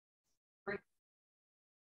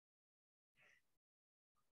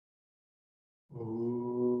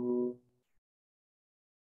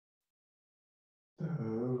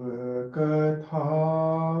Tava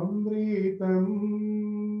kathamritam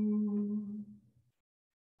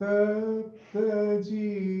tapta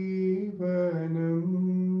jivanam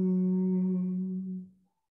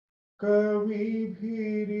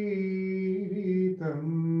kavibhiritam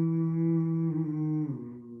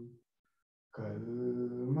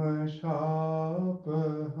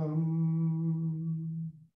kalmashapaham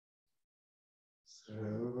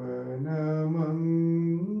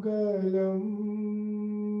Sravanamangalam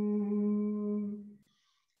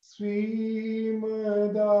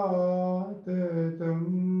Srimadaatatam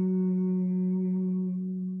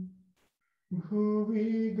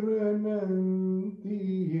Bhuvi Grananti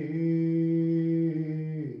Ye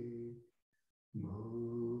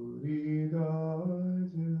Bhurida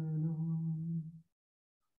Janam.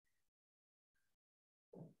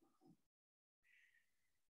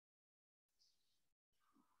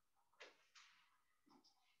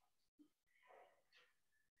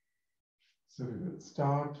 So we will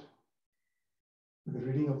start with the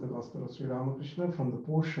reading of the Gospel of Sri Ramakrishna from the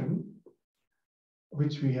portion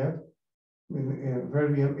which we have, where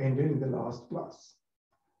we have ended in the last class.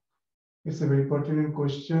 It's a very pertinent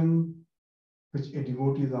question which a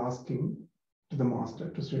devotee is asking to the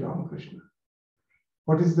Master, to Sri Ramakrishna.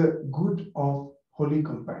 What is the good of holy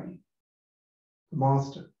company? The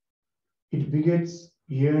Master, it begets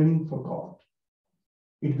yearning for God.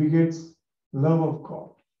 It begets love of God.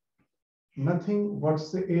 Nothing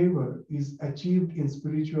whatsoever is achieved in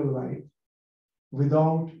spiritual life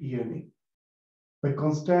without yearning. By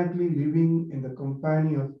constantly living in the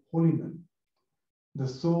company of holy men, the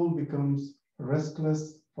soul becomes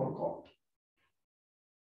restless for God.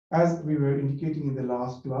 As we were indicating in the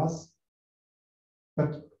last class,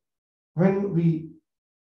 that when we,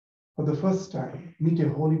 for the first time, meet a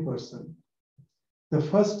holy person, the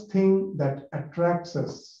first thing that attracts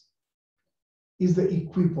us is the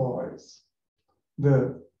equipoise,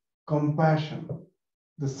 the compassion,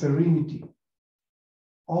 the serenity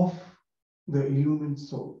of the illumined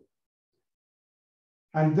soul.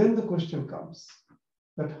 And then the question comes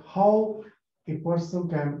that how a person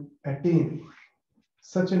can attain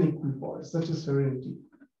such an equipoise, such a serenity.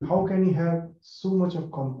 How can he have so much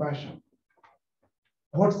of compassion?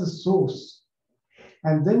 What's the source?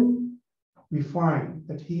 And then we find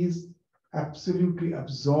that he is absolutely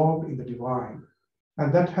absorbed in the divine,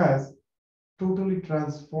 and that has totally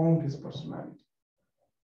transformed his personality.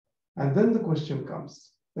 And then the question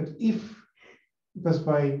comes that if just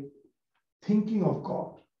by thinking of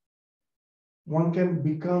God, one can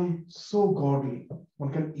become so godly,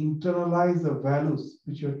 one can internalize the values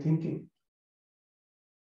which you're thinking,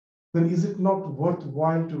 then is it not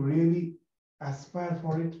worthwhile to really aspire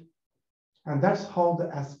for it? And that's how the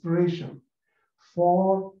aspiration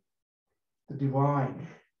for the divine,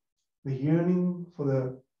 the yearning for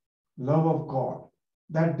the love of God,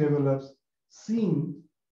 that develops seeing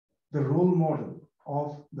the role model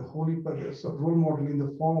of the holy person, so role model in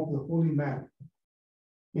the form of the holy man,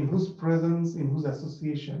 in whose presence, in whose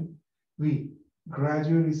association, we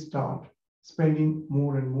gradually start spending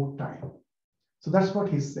more and more time. So that's what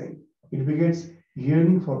he's saying. It begets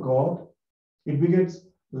yearning for God. It begets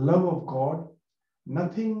love of God.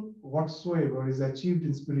 Nothing whatsoever is achieved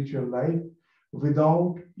in spiritual life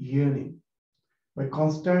without yearning. By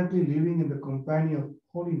constantly living in the company of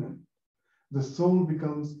holy men, the soul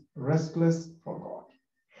becomes restless for God.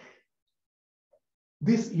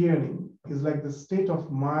 This yearning is like the state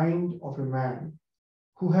of mind of a man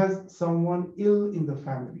who has someone ill in the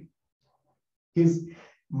family. His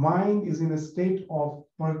mind is in a state of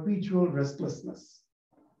perpetual restlessness.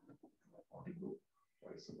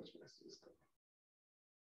 Why so much messages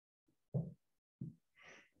coming?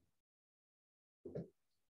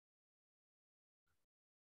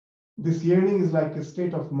 This yearning is like a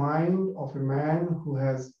state of mind of a man who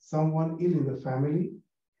has someone ill in the family.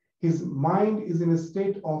 His mind is in a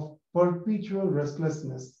state of perpetual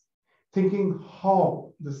restlessness, thinking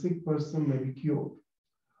how the sick person may be cured.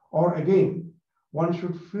 Or again, one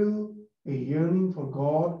should feel a yearning for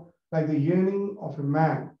God like the yearning of a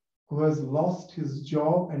man who has lost his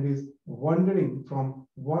job and is wandering from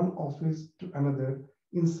one office to another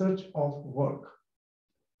in search of work.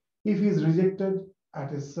 If he is rejected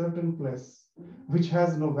at a certain place which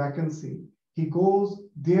has no vacancy, he goes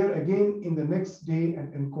there again in the next day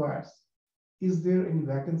and inquires, is there any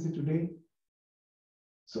vacancy today?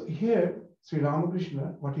 So here, Sri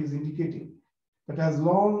Ramakrishna, what he is indicating, that as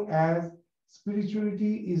long as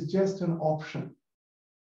spirituality is just an option,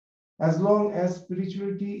 as long as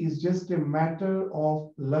spirituality is just a matter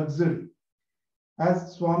of luxury.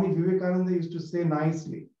 As Swami Vivekananda used to say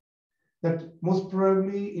nicely, that most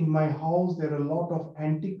probably in my house there are a lot of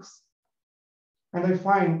antiques, and I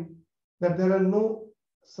find that there are no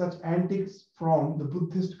such antiques from the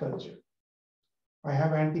Buddhist culture. I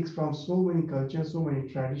have antiques from so many cultures, so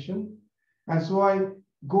many traditions, and so I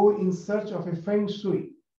go in search of a feng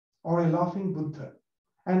shui or a laughing Buddha.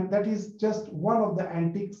 And that is just one of the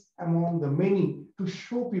antiques among the many to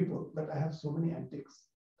show people that I have so many antiques.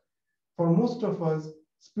 For most of us,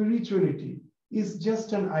 spirituality is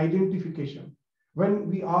just an identification. When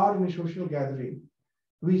we are in a social gathering,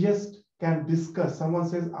 we just can discuss. Someone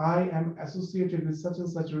says, I am associated with such and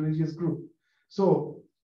such religious group. So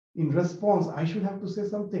in response, I should have to say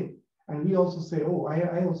something. And we also say, oh,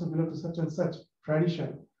 I also belong to such and such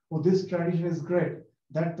tradition. Oh, this tradition is great.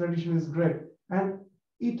 That tradition is great. And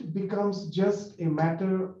it becomes just a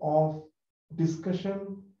matter of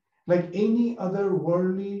discussion, like any other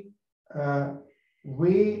worldly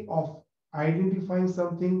way of identifying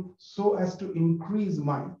something so as to increase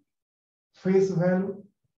my face value,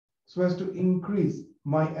 so as to increase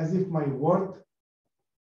as if my worth.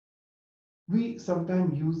 We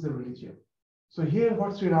sometimes use the religion. So here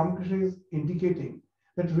what Sri Ramakrishna is indicating,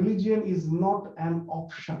 that religion is not an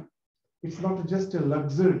option. It's not just a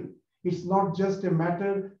luxury. It's not just a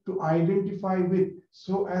matter to identify with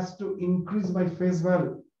so as to increase my face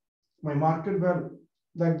value, my market value,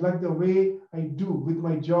 like the way I do with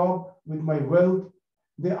my job, with my wealth.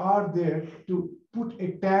 They are there to put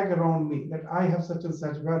a tag around me that I have such and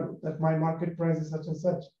such value, that my market price is such and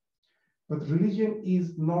such. But religion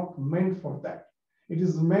is not meant for that. It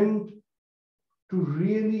is meant to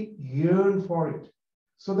really yearn for it,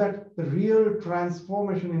 so that the real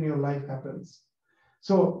transformation in your life happens.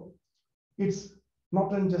 So it's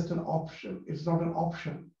not just an option. It's not an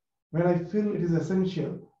option. When I feel it is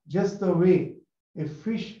essential, just the way a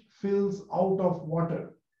fish fills out of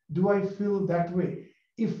water, do I feel that way?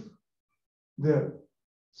 If the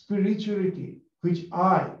spirituality which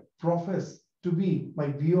I profess to be my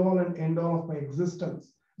be-all and end-all of my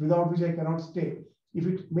existence, without which I cannot stay, if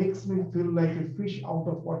it makes me feel like a fish out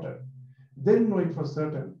of water, then know it for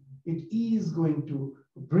certain, it is going to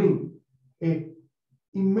bring an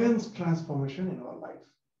immense transformation in our life.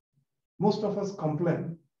 Most of us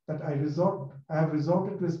complain that I have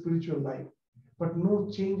resorted to a spiritual life, but no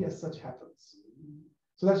change as such happens.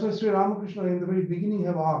 So that's why Sri Ramakrishna in the very beginning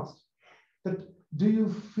have asked that, do you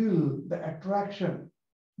feel the attraction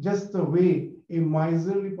just the way a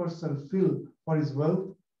miserly person feels for his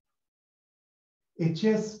wealth? A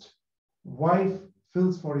chaste wife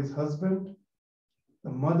feels for his husband,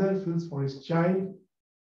 the mother feels for his child.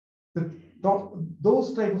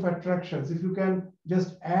 Those type of attractions, if you can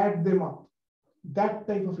just add them up, that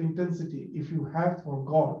type of intensity, if you have for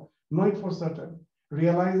God, know it for certain,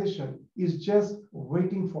 realization is just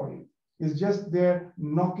waiting for you, is just there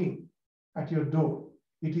knocking at your door.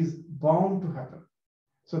 It is bound to happen.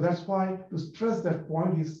 So that's why, to stress that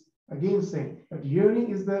point, he's again saying that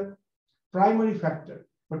yearning is the primary factor.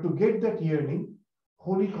 But to get that yearning,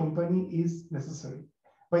 holy company is necessary.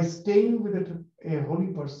 By staying with a holy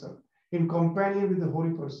person, in companion with the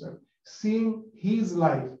holy person, seeing his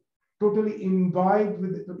life totally imbued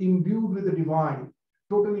with the divine,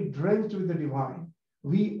 totally drenched with the divine,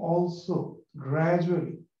 we also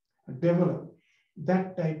gradually develop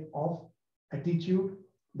that type of attitude,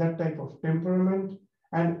 that type of temperament,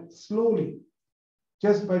 and slowly,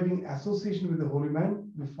 just by being association with the holy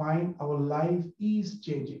man, we find our life is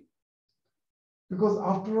changing. Because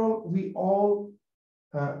after all, we all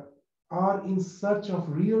are in search of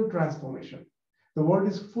real transformation. The world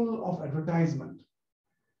is full of advertisement.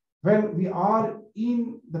 When we are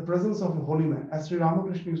in the presence of a holy man, as Sri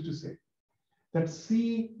Ramakrishna used to say, that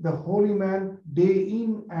see the holy man day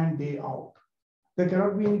in and day out. There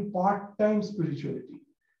cannot be any part-time spirituality,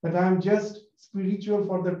 that I am just spiritual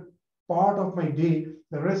for the part of my day,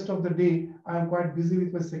 the rest of the day I am quite busy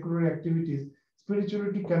with my secular activities.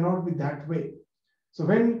 Spirituality cannot be that way. So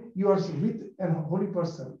when you are with a holy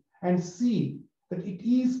person and see that it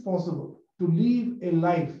is possible to live a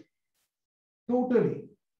life totally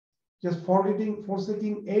just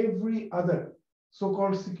forsaking every other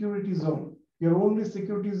so-called security zone, your only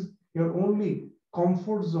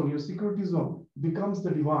comfort zone, your security zone becomes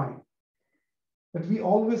the divine. That we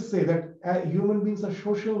always say that human beings are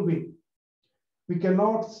social beings. We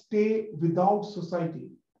cannot stay without society.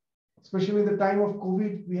 Especially in the time of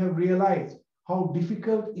COVID, we have realized how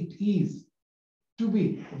difficult it is to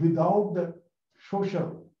be without the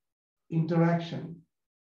social interaction.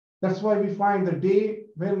 That's why we find the day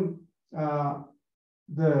when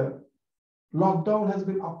the lockdown has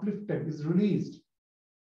been uplifted, is released.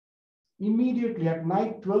 Immediately at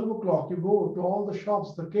night, 12 o'clock, you go to all the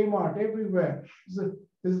shops, the Kmart, everywhere.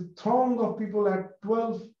 There's a throng of people at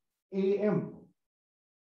 12 a.m.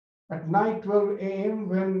 At night, 12 a.m.,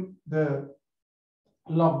 when the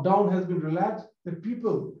lockdown has been relaxed, the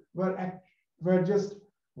people were just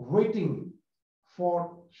waiting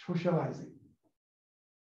for socializing.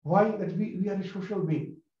 Why? That we are a social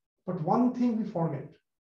being. But one thing we forget,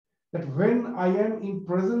 that when I am in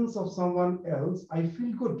presence of someone else, I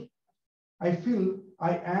feel good. I feel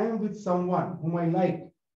I am with someone whom I like.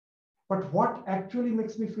 But what actually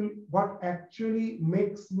makes me feel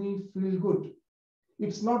good?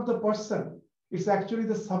 It's not the person. It's actually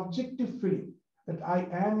the subjective feeling that I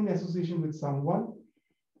am in association with someone,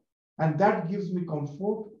 and that gives me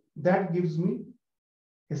comfort. That gives me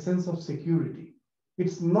a sense of security.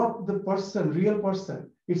 It's not the person, real person.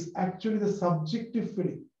 It's actually the subjective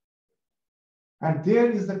feeling. And there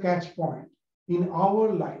is the catch point in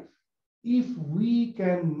our life. If we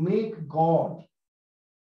can make God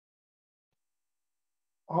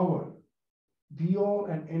our be all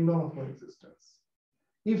and end all of our existence,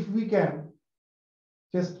 if we can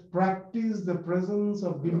just practice the presence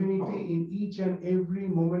of divinity in each and every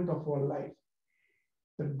moment of our life,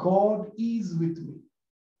 that God is with me.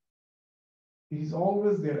 He is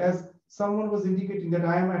always there. As someone was indicating that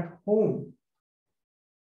I am at home,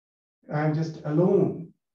 I am just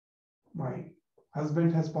alone. My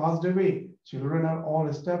husband has passed away. Children are all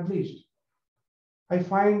established. I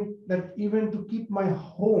find that even to keep my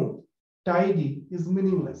home tidy is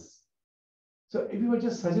meaningless. So if you were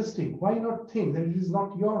just suggesting, why not think that it is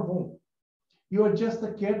not your home? You are just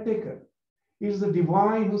the caretaker. It is the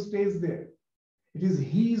divine who stays there. It is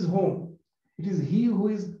his home. It is he who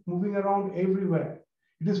is moving around everywhere.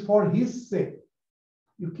 It is for his sake.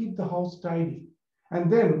 You keep the house tidy.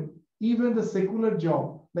 And then even the secular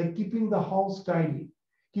job, like keeping the house tidy,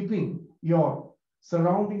 keeping your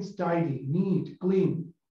surroundings tidy, neat,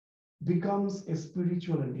 clean, becomes a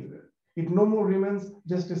spiritual endeavor. It no more remains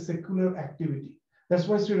just a secular activity. That's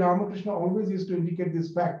why Sri Ramakrishna always used to indicate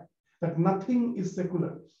this fact, that nothing is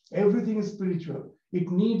secular. Everything is spiritual.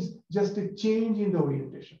 It needs just a change in the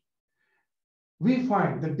orientation. We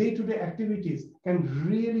find that day-to-day activities can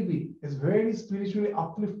really be a very spiritually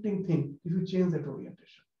uplifting thing if you change that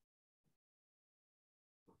orientation.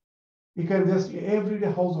 You can just, everyday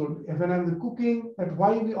household, when I'm cooking, that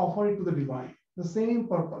why we offer it to the divine. The same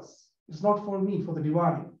purpose. It's not for me, for the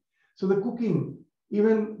divine. So the cooking,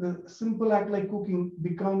 even the simple act like cooking,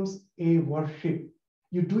 becomes a worship.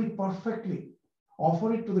 You do it perfectly,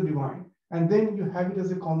 offer it to the divine, and then you have it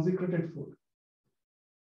as a consecrated food.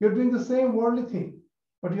 You're doing the same worldly thing,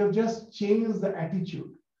 but you have just changed the attitude.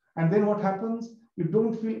 And then what happens? You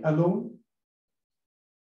don't feel alone.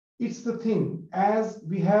 It's the thing, as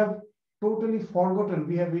we have totally forgotten,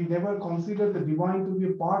 we never considered the divine to be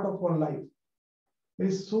a part of our life. There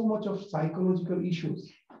is so much of psychological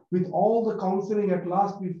issues. With all the counseling, at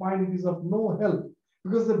last we find it is of no help,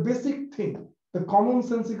 because the basic thing, the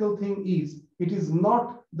commonsensical thing is, it is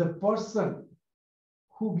not the person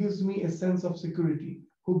who gives me a sense of security,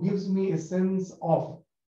 who gives me a sense of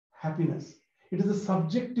happiness. It is a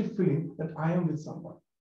subjective feeling that I am with someone.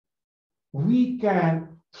 We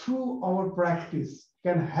can, through our practice,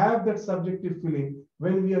 can have that subjective feeling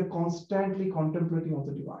when we are constantly contemplating on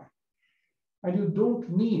the divine. And you don't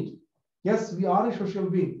need, yes, we are a social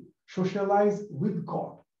being, socialize with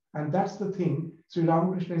God. And that's the thing Sri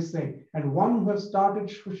Ramakrishna is saying. And one who has started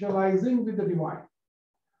socializing with the divine,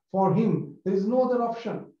 for him, there is no other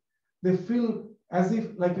option. They feel as if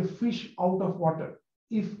like a fish out of water.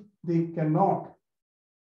 If they cannot,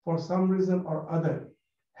 for some reason or other,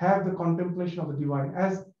 have the contemplation of the divine.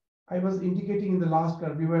 As I was indicating in the last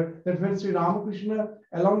class, that when Sri Ramakrishna,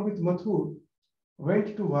 along with Mathur,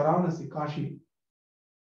 went to Varanasi, Kashi,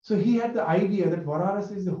 so he had the idea that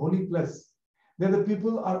Varanasi is a holy place, that the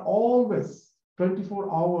people are always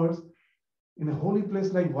 24 hours in a holy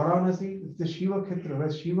place like Varanasi. It's the Shiva Khetra,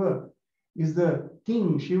 where Shiva is the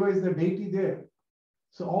king, Shiva is the deity there.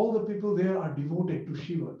 So all the people there are devoted to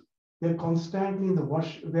Shiva. They're constantly in the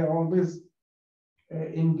worship, they're always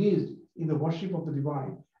engaged in the worship of the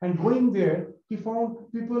divine. And going there, he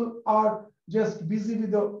found people are just busy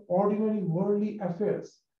with the ordinary worldly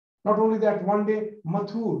affairs. Not only that, one day,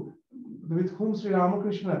 Mathur, with whom Sri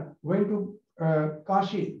Ramakrishna went to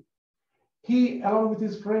Kashi, he, along with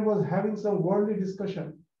his friend, was having some worldly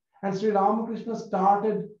discussion. And Sri Ramakrishna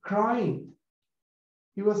started crying.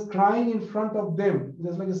 He was crying in front of them,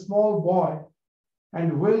 just like a small boy,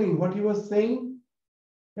 and wailing. What he was saying,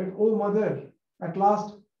 that, oh mother, at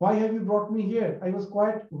last Why have you brought me here? I was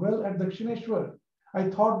quite well at Dakshineshwar. I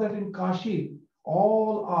thought that in Kashi,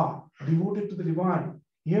 all are devoted to the divine.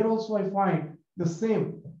 Here also I find the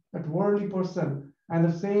same, that worldly person and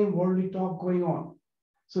the same worldly talk going on.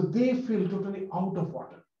 So they feel totally out of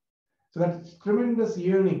water. So that's tremendous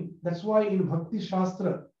yearning. That's why in Bhakti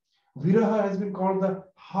Shastra, Viraha has been called the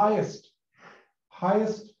highest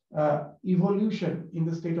evolution in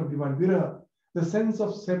the state of divine. Viraha, the sense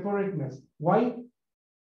of separateness. Why?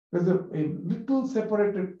 There's a little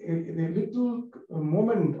separated, a little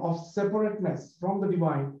moment of separateness from the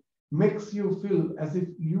divine makes you feel as if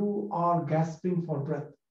you are gasping for breath.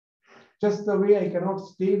 Just the way I cannot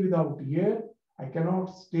stay without air, I cannot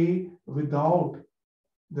stay without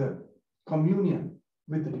the communion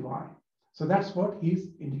with the divine. So that's what he's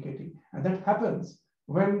indicating. And that happens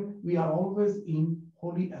when we are always in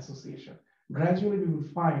holy association. Gradually, we will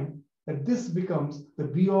find that this becomes the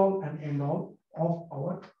be-all and end-all of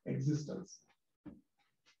our existence.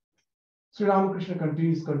 Sri Ramakrishna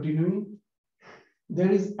continuing. There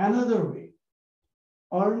is another way.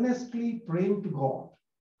 Earnestly praying to God.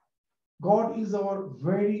 God is our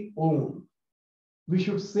very own. We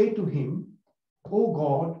should say to him, O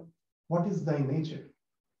God, what is thy nature?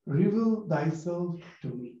 Reveal thyself to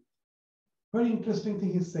me. Very interesting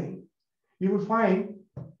thing he's saying. You will find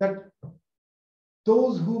that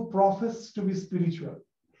those who profess to be spiritual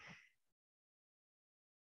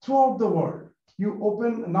throughout the world, you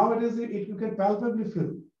open, nowadays you can palpably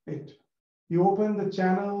feel it. You open the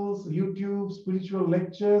channels, YouTube, spiritual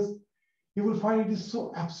lectures, you will find it is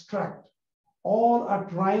so abstract. All are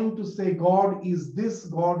trying to say God is this,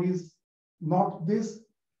 God is not this.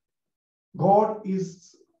 God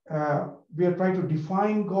is, we are trying to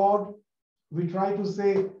define God. We try to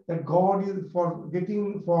say that God is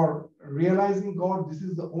for realizing God, this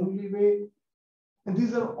is the only way. And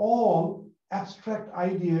these are all abstract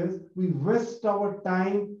ideas. We waste our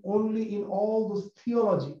time only in all those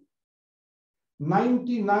theology.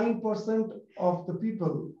 99% of the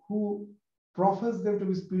people who profess them to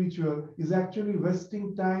be spiritual is actually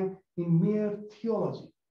wasting time in mere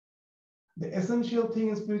theology. The essential thing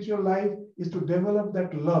in spiritual life is to develop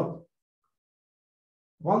that love.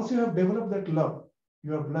 Once you have developed that love,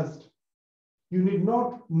 you are blessed. You need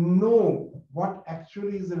not know what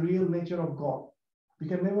actually is the real nature of God. We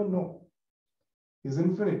can never know. He is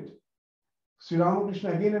infinite. Sri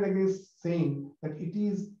Ramakrishna again and again is saying that it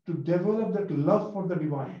is to develop that love for the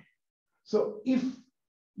divine. So if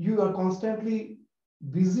you are constantly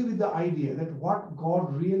busy with the idea that what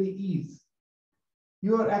God really is,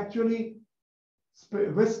 you are actually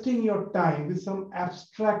wasting your time with some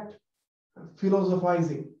abstract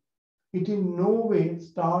philosophizing. It in no way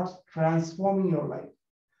starts transforming your life.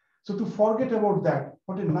 So to forget about that,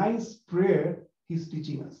 what a nice prayer he's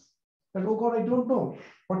teaching us. That, oh God, I don't know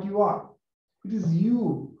what you are. It is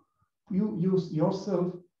you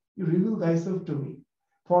yourself, you reveal thyself to me.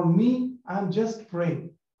 For me, I'm just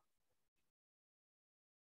praying.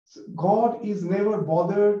 So God is never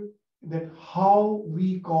bothered that how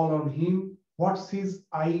we call on him, what's his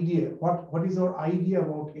idea, what is our idea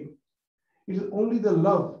about him. It is only the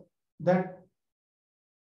love that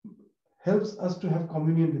helps us to have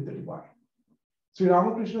communion with the divine. Sri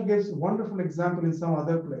Ramakrishna gives a wonderful example in some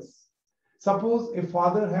other place. Suppose a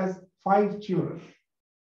father has 5 children,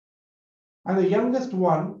 and the youngest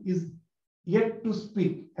one is yet to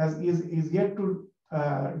speak, is yet to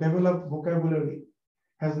develop vocabulary,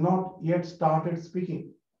 has not yet started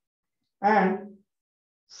speaking. And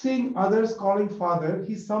seeing others calling father,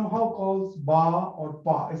 he somehow calls ba or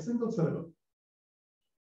pa, a single syllable.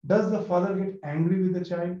 Does the father get angry with the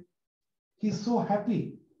child? He's so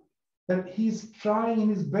happy that he's trying in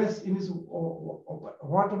his best, in his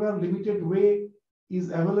whatever limited way is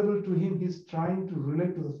available to him, he's trying to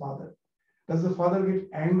relate to the father. Does the father get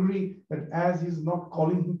angry that as he's not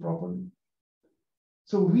calling him properly?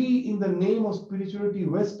 So we, in the name of spirituality,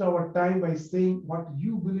 waste our time by saying what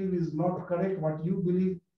you believe is not correct, what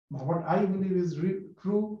I believe is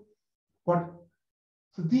true.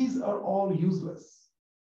 So these are all useless.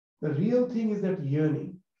 The real thing is that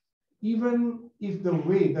yearning. Even if the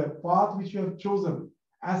path which you have chosen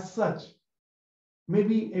as such may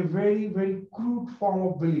be a very, very crude form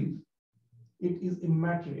of belief, it is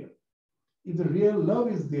immaterial. If the real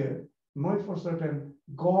love is there, know for certain,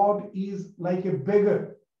 God is like a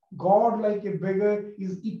beggar. God, like a beggar,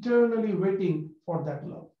 is eternally waiting for that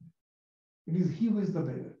love. It is he who is the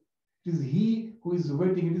beggar. It is he who is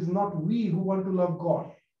waiting. It is not we who want to love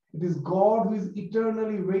God. It is God who is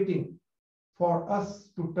eternally waiting for us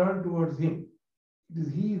to turn towards him. It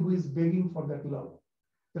is he who is begging for that love.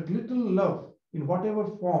 That little love, in whatever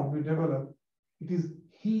form we develop, it is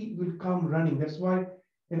he will come running. That's why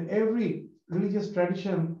in every religious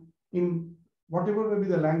tradition, in whatever may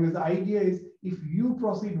be the language, the idea is if you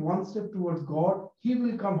proceed one step towards God, he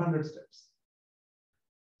will come 100 steps.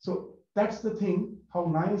 So that's the thing, how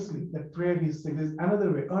nicely that prayer is saying. There's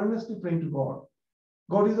another way, earnestly praying to God.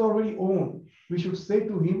 God is already own. We should say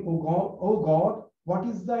to him, O God, what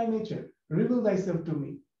is thy nature? Reveal thyself to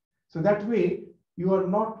me. So that way, you are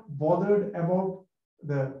not bothered about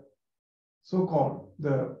the so-called,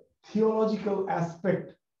 the theological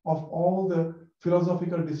aspect of all the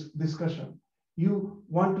philosophical discussion. You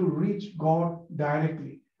want to reach God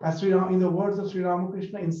directly. As in the words of Sri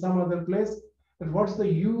Ramakrishna in some other place, that what's the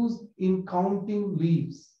use in counting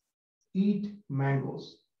leaves? Eat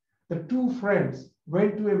mangoes. The two friends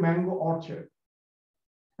went to a mango orchard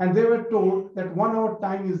and they were told that 1 hour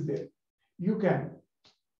time is there. You can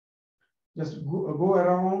just go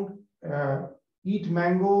around, eat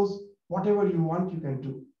mangoes, whatever you want, you can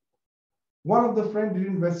do. One of the friends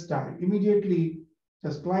didn't waste time. Immediately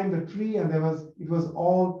just climbed the tree and it was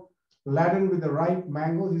all laden with the ripe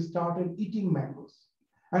mangoes. He started eating mangoes.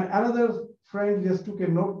 And another friend just took a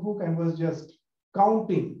notebook and was just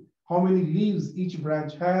counting how many leaves each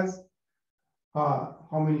branch has, how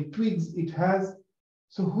many twigs it has.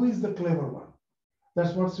 So who is the clever one?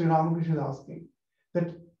 That's what Sri Ramakrishna is asking.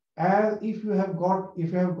 That as if you have got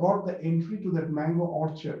the entry to that mango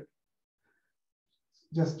orchard,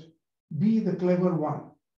 just be the clever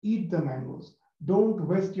one. Eat the mangoes. Don't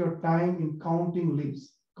waste your time in counting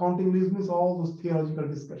leaves. Counting leaves means all those theological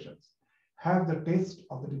discussions. Have the taste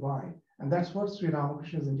of the divine. And that's what Sri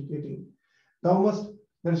Ramakrishna is indicating.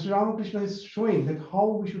 That Sri Ramakrishna is showing that how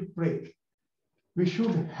we should pray. We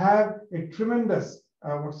should have a tremendous,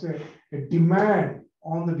 a demand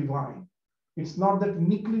on the divine. It's not that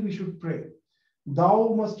meekly we should pray.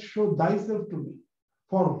 Thou must show thyself to me.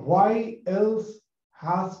 For why else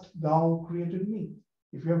hast thou created me?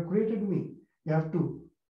 If you have created me, you have to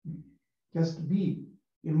just be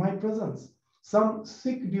in my presence. Some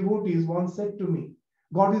Sikh devotees once said to me,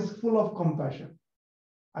 God is full of compassion.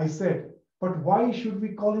 I said, but why should we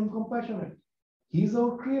call him compassionate? He is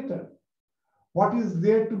our creator. What is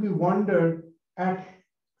there to be wondered at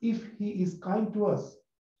if he is kind to us?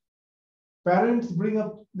 Parents bring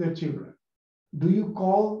up their children. Do you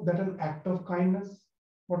call that an act of kindness?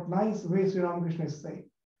 What nice way Sri Ramakrishna is saying.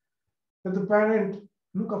 That the parent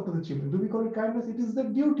look after the children. Do we call it kindness? It is the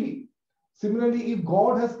duty. Similarly, if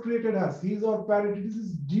God has created us, he is our parent, it is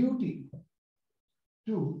his duty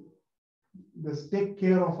to just take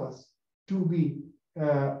care of us, to be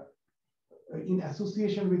in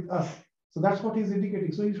association with us. So that's what he's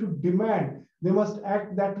indicating. So you should demand, they must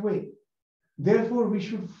act that way. Therefore, we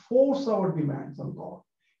should force our demands on God.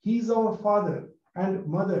 He is our father and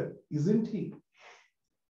mother, isn't he?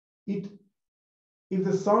 If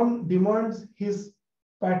the son demands his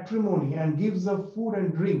patrimony and gives up food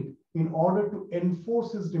and drink in order to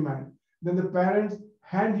enforce his demand, then the parents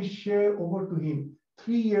hand his share over to him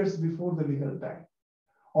 3 years before the legal time.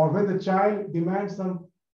 Or when the child demands some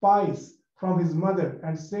pies from his mother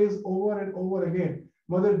and says over and over again,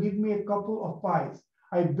 mother, give me a couple of pies.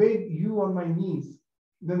 I beg you on my knees.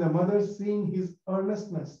 Then the mother, seeing his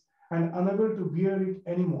earnestness and unable to bear it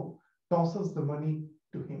anymore, tosses the money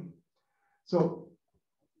to him. So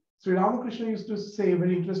Sri Ramakrishna used to say a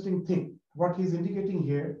very interesting thing. What he's indicating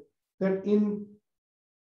here, that in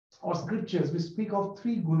our scriptures, we speak of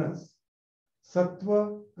 3 gunas,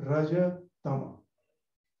 sattva, raja, tama.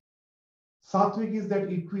 Sattvic is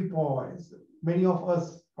that equipoise. Many of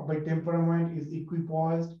us by temperament is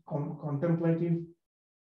equipoised, contemplative,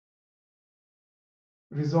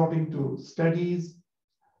 resorting to studies.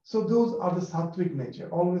 So those are the sattvic nature,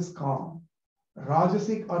 always calm.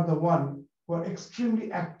 Rajasic are the one who are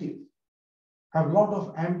extremely active, have a lot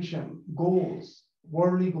of ambition, goals,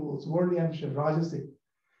 worldly ambition, rajasic.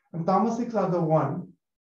 And tamasics are the one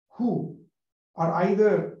who are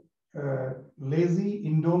either lazy,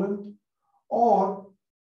 indolent, or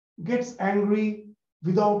gets angry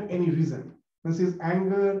without any reason. When his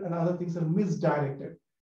anger and other things are misdirected,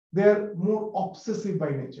 they're more obsessive by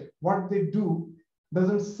nature. What they do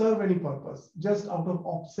doesn't serve any purpose, just out of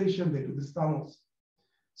obsession they do, this tamas.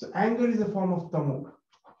 So anger is a form of tamok.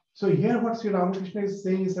 So here what Sri Ramakrishna is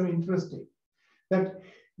saying is something interesting, that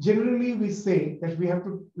generally we say that we have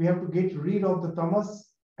to get rid of the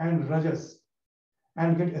tamas and rajas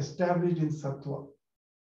and get established in sattva.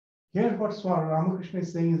 Here what Swami Ramakrishna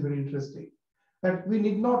is saying is very interesting, that we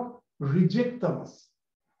need not reject tamas,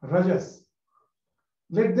 rajas.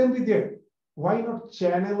 Let them be there. Why not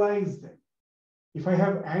channelize them? If I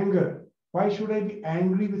have anger, why should I be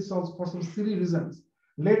angry for some silly reasons?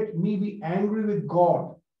 let me be angry with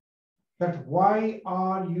God, that why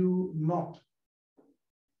are you not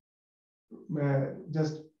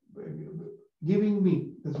just giving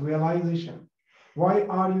me this realization? Why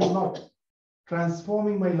are you not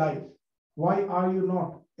transforming my life? Why are you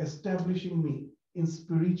not establishing me in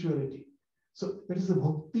spirituality? So that is a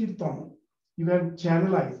bhakti tamu. You can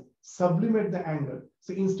channelize, sublimate the anger.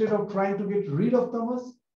 So instead of trying to get rid of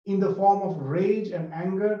tamas in the form of rage and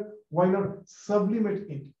anger, why not sublimate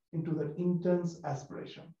it into that intense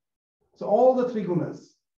aspiration? So all the three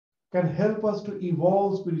gunas can help us to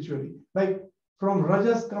evolve spiritually. Like from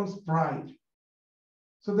rajas comes pride.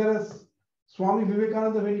 So there is Swami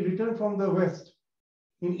Vivekananda, when he returned from the West,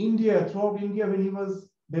 in India, throughout India, when he was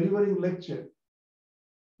delivering lecture,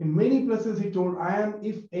 in many places he told,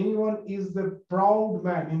 if anyone is the proud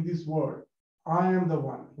man in this world, I am the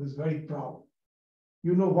one who is very proud.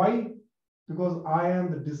 You know why? Because I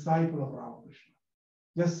am the disciple of Ramakrishna.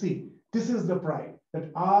 Just see, this is the pride,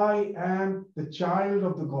 that I am the child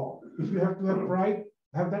of the God. If you have to have pride,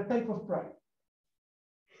 have that type of pride.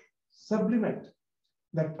 Sublimate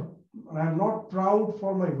that I am not proud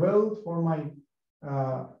for my wealth, for my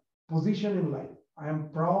position in life. I am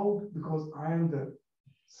proud because I am the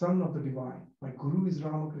son of the divine. My guru is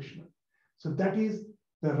Ramakrishna. So that is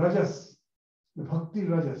the rajas, the bhakti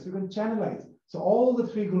rajas. You can channelize. So all the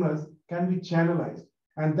three gunas can be channelized,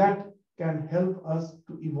 and that can help us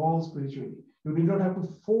to evolve spiritually. You do not have to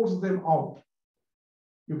force them out.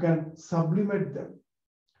 You can sublimate them.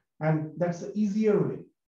 And that's the easier way.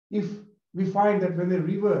 If we find that when the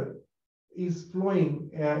river is flowing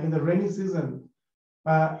in the rainy season,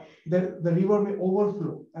 the river may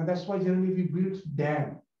overflow. And that's why generally we build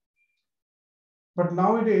dam. But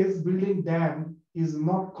nowadays, building dam is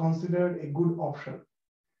not considered a good option.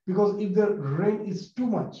 Because if the rain is too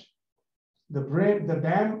much, the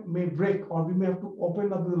dam may break, or we may have to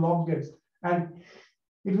open up the lock gates, and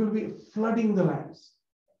it will be flooding the lands.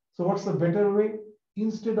 So what's the better way?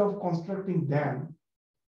 Instead of constructing dam,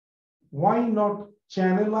 why not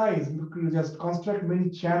channelize, just construct many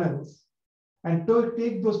channels and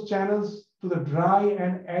take those channels to the dry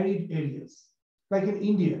and arid areas. Like in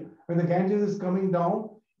India, when the Ganges is coming down,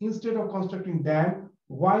 instead of constructing dam,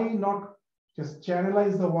 why not just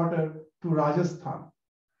channelize the water to Rajasthan,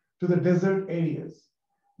 to the desert areas,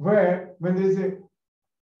 where when there is an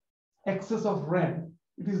excess of rain,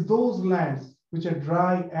 it is those lands which are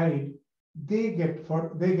dry, arid, they get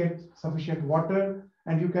sufficient water,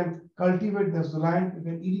 and you can cultivate those land, you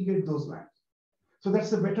can irrigate those lands. So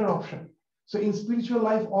that's a better option. So in spiritual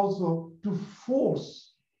life also, to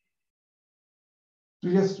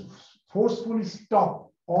just forcefully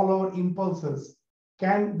stop all our impulses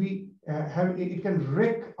can be, it can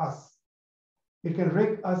wreck us. It can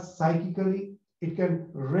wreck us psychically. It can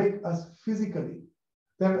wreck us physically.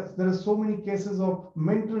 There are so many cases of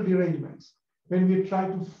mental derangements when we try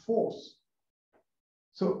to force.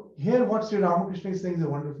 So here what Sri Ramakrishna is saying is a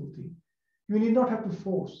wonderful thing. You need not have to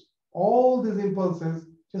force. All these impulses,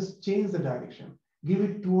 just change the direction. Give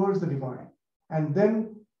it towards the divine. And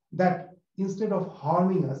then that, instead of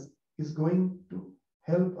harming us, is going to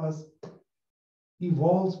help us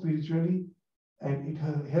evolve spiritually, and it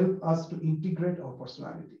will help us to integrate our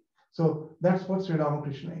personality. So that's what Sri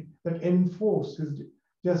Ramakrishna is. That enforce is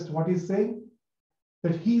just what he's saying,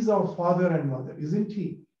 that he's our father and mother, isn't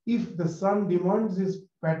he? If the son demands his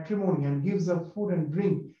patrimony and gives up food and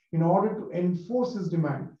drink in order to enforce his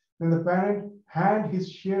demand, then the parent hand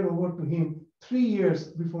his share over to him 3 years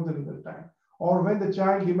before the legal time. Or when the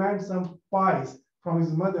child demands some pies from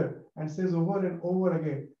his mother and says over and over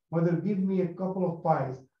again, "Mother, give me a couple of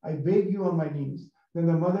pies. I beg you on my knees." Then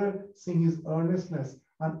the mother, seeing his earnestness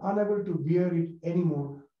and unable to bear it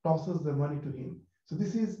anymore, tosses the money to him. So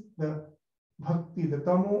this is the bhakti, the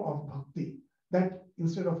tamo of bhakti, that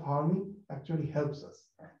instead of harming, actually helps us.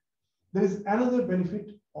 There is another benefit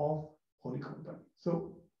of holy company.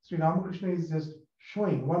 So Sri Ramakrishna is just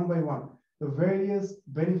showing one by one the various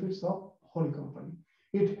benefits of holy company.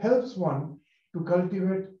 It helps one to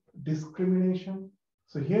cultivate discrimination.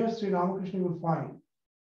 So here Sri Ramakrishna will find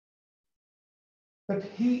that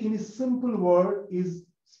he, in his simple word, is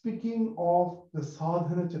speaking of the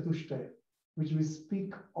sadhana chatushtaya, which we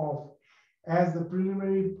speak of as the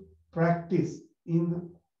preliminary practice in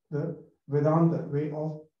the Vedanta way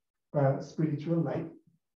of spiritual life.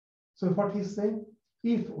 So what he's saying,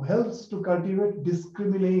 it helps to cultivate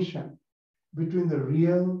discrimination between the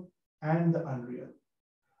real and the unreal.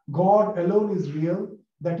 God alone is real,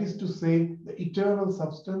 that is to say, the eternal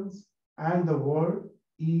substance, and the world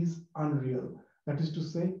is unreal, that is to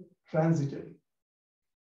say, transitory.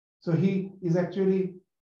 So he is actually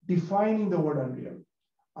defining the word unreal.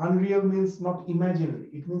 Unreal means not imaginary.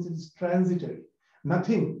 It means it is transitory.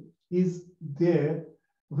 Nothing is there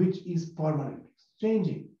which is permanent. It's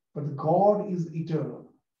changing. But God is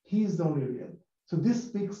eternal. He is the only real. So this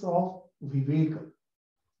speaks of Viveka,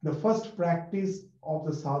 the first practice of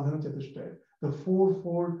the sadhana chatushtaya, the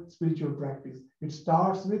fourfold spiritual practice. It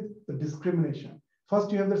starts with the discrimination.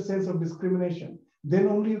 First, you have the sense of discrimination. Then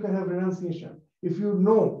only you can have renunciation. If you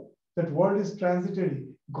know that world is transitory,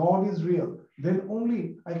 God is real, then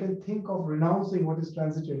only I can think of renouncing what is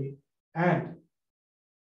transitory and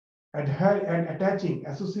attaching,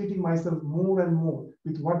 associating myself more and more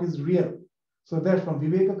with what is real. So that from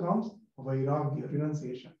Viveka comes Vairagya,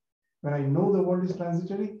 renunciation. When I know the world is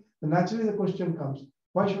transitory, then naturally the question comes,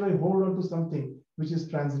 why should I hold on to something which is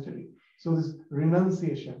transitory? So this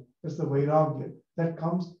renunciation, that's the Vairagya, that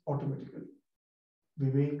comes automatically.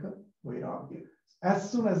 Viveka, Vairagya.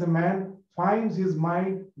 As soon as a man finds his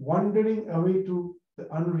mind wandering away to the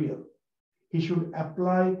unreal, he should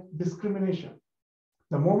apply discrimination.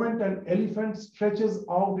 The moment an elephant stretches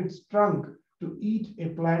out its trunk to eat a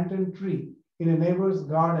plantain tree in a neighbor's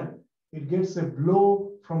garden, it gets a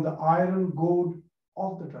blow from the iron goad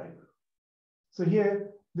of the driver. So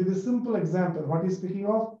here, with a simple example, what he's speaking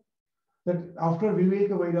of, that after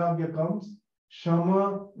Viveka Vairagya comes,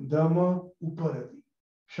 Shama, Dhamma, Uparati.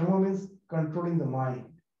 Shama means controlling the mind.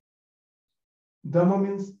 Dhamma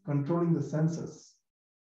means controlling the senses.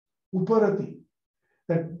 Uparati,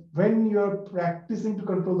 that when you are practicing to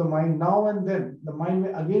control the mind, now and then, the mind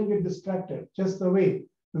may again get distracted, just the way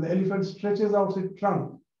when the elephant stretches out its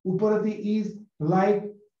trunk. Uparati is like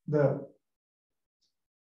the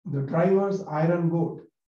driver's iron goad.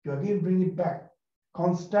 You again bring it back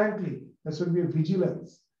constantly. There should be a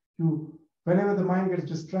vigilance. Whenever the mind gets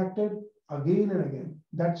distracted, again and again,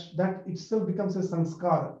 that itself becomes a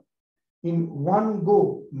sanskara. In one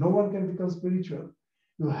go, no one can become spiritual.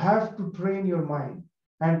 You have to train your mind.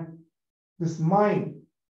 And this mind,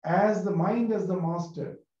 as the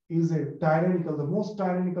master, is the most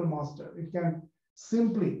tyrannical master. It can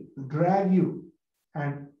simply drag you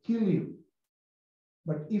and kill you.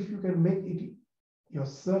 But if you can make it your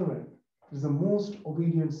servant, it is the most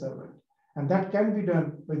obedient servant. And that can be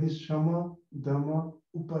done by this Shama, Dhamma,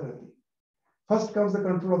 Uparati. First comes the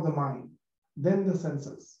control of the mind, then the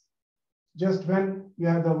senses. Just when you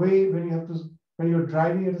have when you're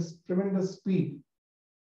driving at a tremendous speed.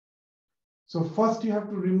 So first you have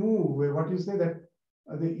to remove what you say that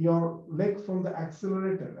your leg from the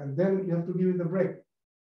accelerator, and then you have to give it the brake.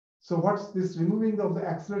 So what's this removing of the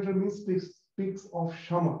accelerator means speaks of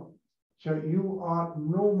Shama. So you are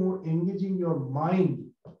no more engaging your mind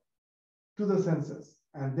to the senses.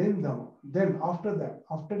 And then Dhamma. Then after that,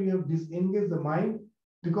 after you have disengaged the mind,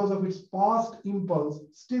 because of its past impulse,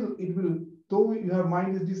 still it will, though your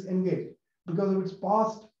mind is disengaged, because of its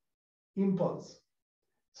past impulse,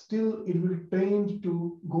 still it will tend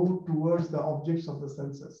to go towards the objects of the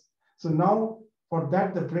senses. So now for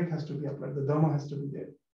that, the brake has to be applied, the Dhamma has to be there.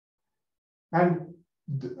 And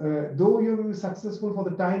though you will be successful for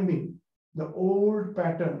the time being, the old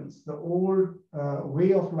patterns, the old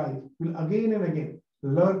way of life will again and again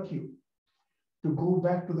lurk you to go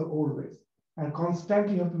back to the old ways. And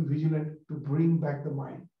constantly you have to be vigilant to bring back the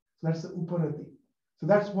mind. So that's the Uparati. So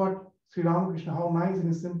that's what Sri Ramakrishna, how nice in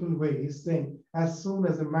a simple way, is saying, as soon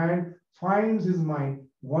as a man finds his mind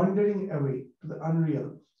wandering away to the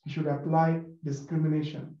unreal, he should apply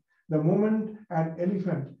discrimination. The moment an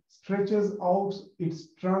elephant stretches out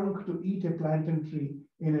its trunk to eat a plantain tree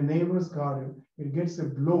in a neighbor's garden, it gets a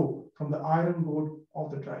blow from the iron goad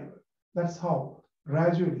of the driver. That's how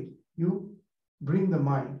gradually you bring the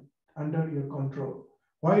mind under your control.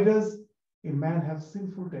 Why does a man have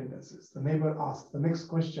sinful tendencies? The neighbor asks the next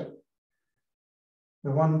question.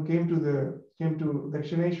 The one who came to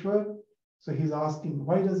Dakshineshwar, so he's asking,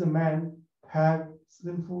 why does a man have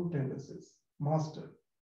sinful tendencies? Master,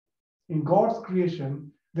 in God's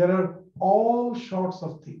creation, there are all sorts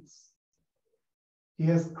of things. He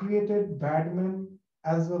has created bad men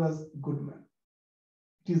as well as good men.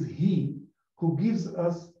 It is He who gives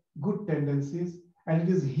us good tendencies, and it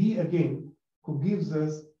is He again who gives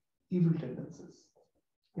us evil tendencies.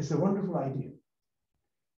 It's a wonderful idea.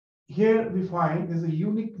 Here we find there's a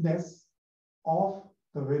uniqueness of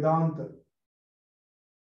the Vedanta.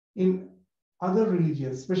 In other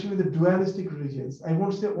religions, especially the dualistic religions, I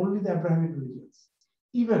won't say only the Abrahamic religions,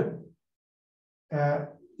 even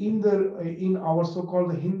in our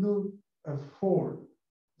so-called Hindu fold,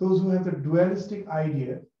 those who have the dualistic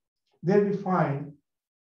idea, there we find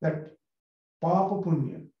that Papa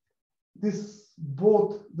Punya,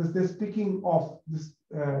 they're speaking of this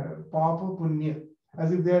Papa Punya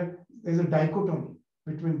as if there's a dichotomy.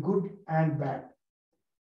 between good and bad.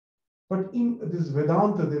 But in this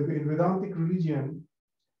Vedanta, in Vedantic religion,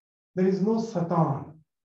 there is no Satan.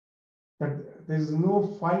 That there is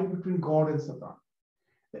no fight between God and Satan.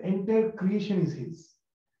 The entire creation is His.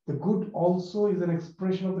 The good also is an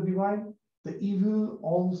expression of the divine. The evil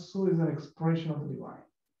also is an expression of the divine.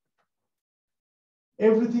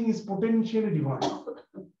 Everything is potentially divine.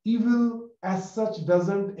 Evil as such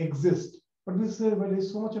doesn't exist. But we say, well,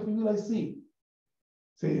 there's so much of evil I see.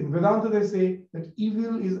 Say in Vedanta, they say that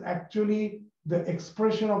evil is actually the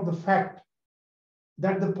expression of the fact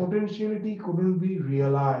that the potentiality couldn't be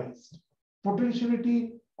realized.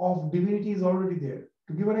 Potentiality of divinity is already there.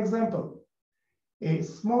 To give an example, a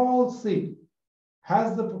small seed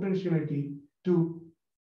has the potentiality to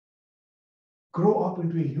grow up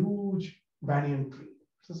into a huge banyan tree.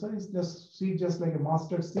 So it's just seed, just like a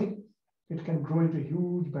mustard seed, it can grow into a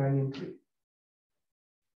huge banyan tree.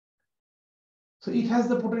 So it has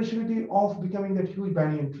the potentiality of becoming that huge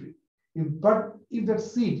banyan tree. But if that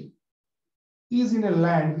seed is in a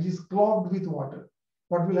land which is clogged with water,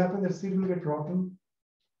 what will happen? That seed will get rotten.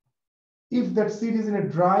 If that seed is in a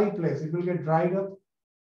dry place, it will get dried up.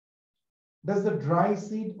 Does the dry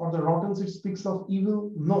seed or the rotten seed speaks of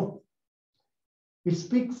evil? No. It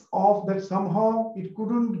speaks of that somehow it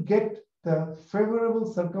couldn't get the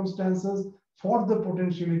favorable circumstances for the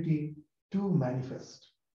potentiality to manifest.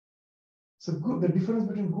 So good, the difference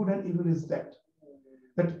between good and evil is that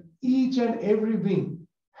each and every being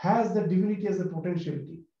has the divinity as a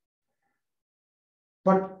potentiality.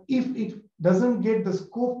 But if it doesn't get the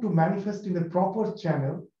scope to manifest in the proper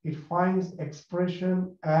channel, it finds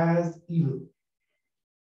expression as evil.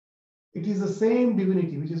 It is the same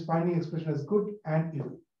divinity which is finding expression as good and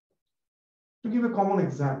evil. To give a common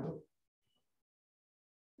example,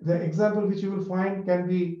 the example which you will find can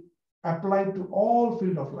be applied to all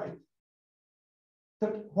fields of life.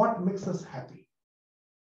 That what makes us happy?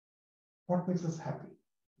 What makes us happy?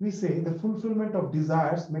 We say the fulfillment of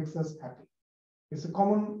desires makes us happy. It's a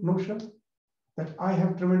common notion that I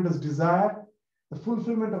have tremendous desire. The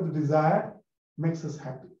fulfillment of the desire makes us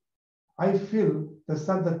happy. I feel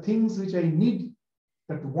that the things which I need,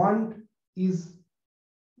 that want, is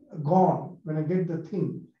gone. When I get the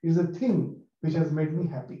thing, is a thing which has made me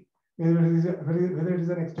happy. Whether it is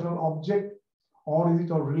an external object or is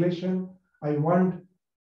it a relation, I want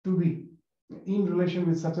to be in relation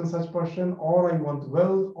with such and such person, or I want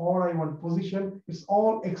wealth, or I want position. It's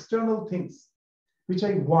all external things which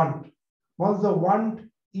I want. Once the want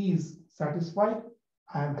is satisfied,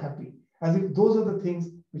 I am happy. As if those are the things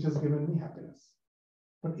which has given me happiness.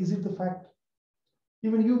 But is it the fact?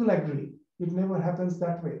 Even you will agree, it never happens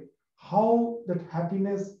that way. How that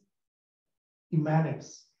happiness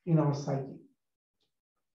emanates in our psyche.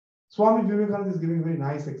 Swami Vivekananda is giving a very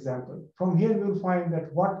nice example. From here, we will find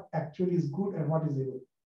that what actually is good and what is evil.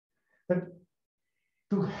 That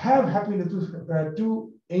to have happiness,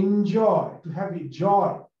 to enjoy, to have a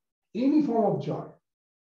joy, any form of joy,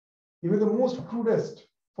 even the most crudest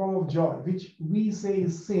form of joy, which we say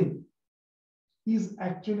is sin, is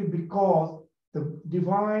actually because the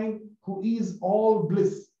divine, who is all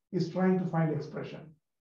bliss, is trying to find expression.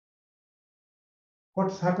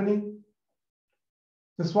 What's happening?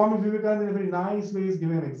 The Swami Vivekananda in a very nice way is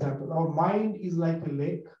giving an example. Our mind is like a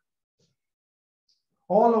lake.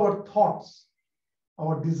 All our thoughts,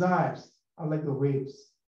 our desires are like the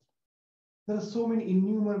waves. There are so many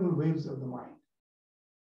innumerable waves of the mind.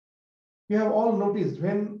 You have all noticed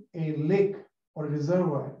when a lake or a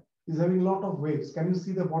reservoir is having a lot of waves. Can you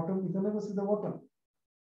see the bottom? You can never see the bottom.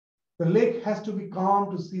 The lake has to be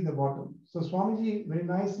calm to see the bottom. So Swamiji very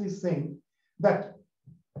nicely is saying that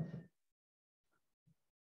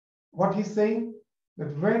what he's saying,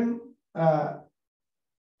 that when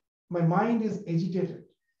my mind is agitated,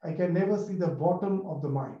 I can never see the bottom of the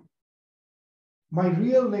mind. My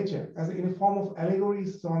real nature, as in a form of allegory,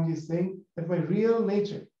 Swamiji is saying that my real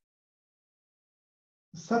nature,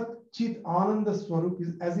 Sat Chit Ananda Swarup,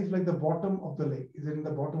 is as if like the bottom of the lake, is in the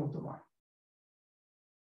bottom of the mind.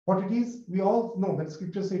 What it is, we all know that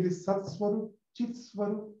scripture says it is Sat Swarup, Chit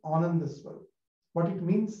Swarup, Ananda Swarup. What it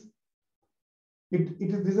means,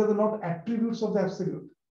 these are not attributes of the absolute.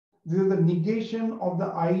 This is the negation of the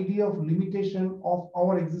idea of limitation of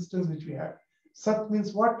our existence which we have. Sat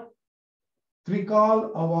means what?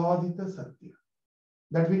 Trikal Avadita Satya.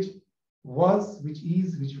 That which was, which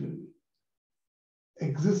is, which will be.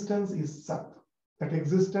 Existence is Sat. That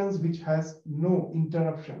existence which has no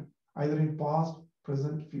interruption, either in past,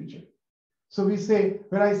 present, future. So we say,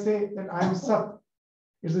 when I say that I am Sat,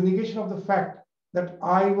 it's a negation of the fact that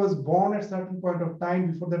I was born at a certain point of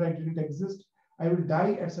time. Before that, I didn't exist. I will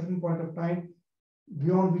die at a certain point of time.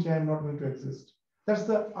 beyond which I am not going to exist. That's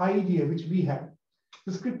the idea which we have.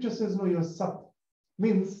 The scripture says, no, you're Sat.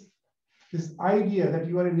 Means this idea that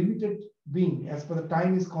you are a limited being as per the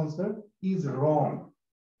time is concerned is wrong.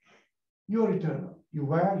 You are eternal. You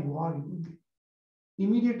were, you are, you will be.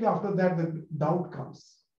 Immediately after that, the doubt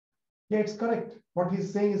comes. Yeah, it's correct. What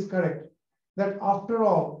he's saying is correct. That after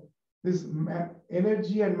all, this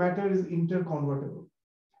energy and matter is interconvertible.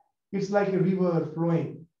 It's like a river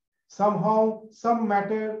flowing. Somehow, some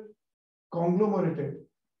matter conglomerated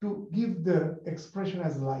to give the expression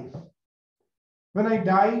as life. When I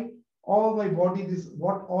die, all my body, this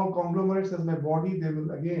what all conglomerates as my body, they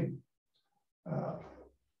will again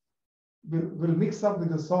will mix up with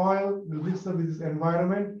the soil, will mix up with this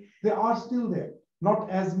environment. They are still there, not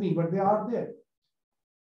as me, but they are there.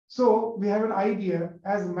 So we have an idea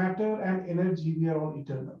as matter and energy, we are all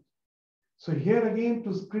eternal. So here again,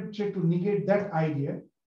 to scripture to negate that idea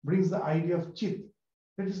brings the idea of Chit.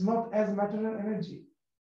 That is not as matter and energy.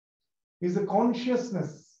 It is the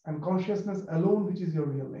consciousness and consciousness alone which is your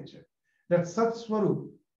real nature. That Sat Swarup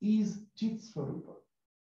is Chit Swarupa.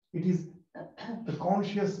 It is the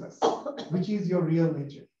consciousness which is your real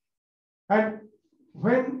nature. And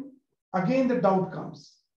when again the doubt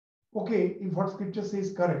comes, okay, if what scripture says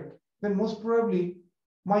is correct, then most probably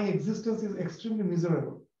my existence is extremely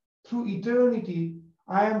miserable. Through eternity,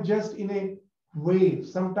 I am just in a wave.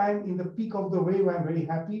 Sometime in the peak of the wave, I am very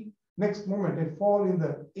happy. Next moment, I fall in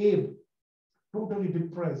the ebb, totally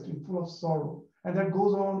depressed and full of sorrow. And that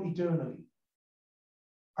goes on eternally.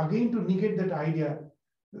 Again, to negate that idea,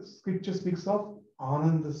 the scripture speaks of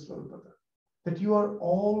Ananda Swarupata, that you are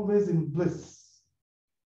always in bliss.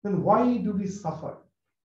 Then why do we suffer?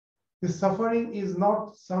 The suffering is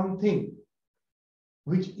not something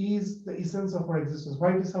which is the essence of our existence.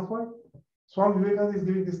 Why we suffer? Swami Vivekananda is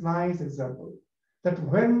giving this nice example that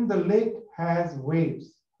when the lake has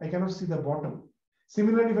waves, I cannot see the bottom.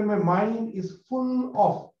 Similarly, when my mind is full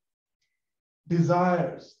of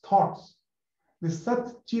desires, thoughts, the Sat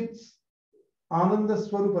Chit Ananda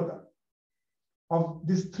Swarupata of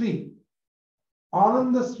these three,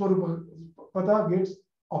 Ananda Swarupata gets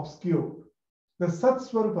obscured. The Sat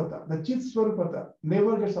Swarupata, the Chit Swarupata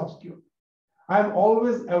never gets obscured. I am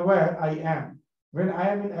always aware I am. When I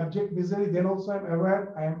am in abject misery, then also I am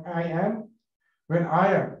aware I am. When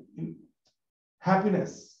I am in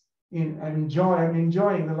happiness, I'm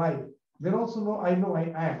enjoying the life, then also I know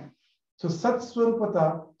I am. So Sat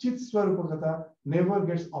Swarupata, Chit Swarupata never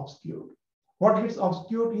gets obscured. What gets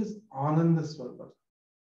obscured is Ananda Swarupata,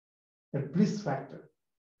 that bliss factor.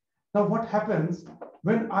 Now what happens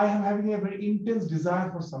when I am having a very intense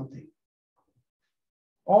desire for something?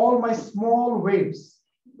 All my small waves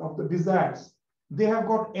of the desires, they have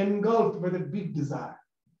got engulfed by the big desire.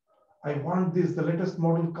 I want this, the latest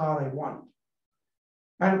model car I want.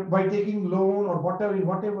 And by taking loan or whatever, in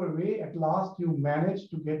whatever way, at last you manage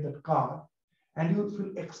to get that car and you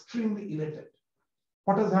feel extremely elated.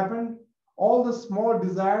 What has happened? All the small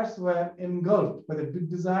desires were engulfed by the big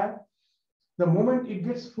desire. The moment it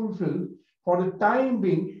gets fulfilled, for the time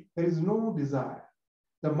being, there is no desire.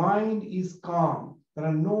 The mind is calm. There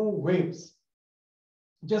are no waves.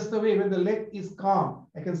 Just the way when the lake is calm,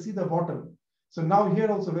 I can see the bottom. So now here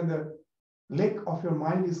also, when the lake of your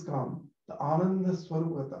mind is calm, the Ananda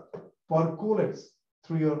Swarupata percolates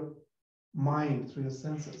through your mind, through your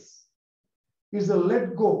senses. It's a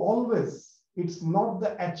let go always. It's not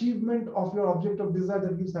the achievement of your object of desire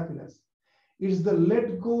that gives happiness. It's the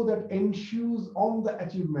let go that ensues on the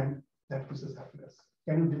achievement that gives us happiness.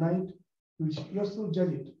 Can you deny it? You yourself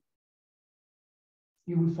judge it.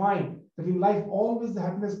 You will find that in life, always the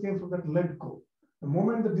happiness came from that let go. The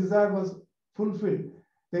moment the desire was fulfilled,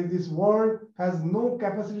 then this world has no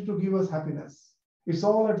capacity to give us happiness. It's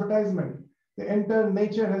all advertisement. The entire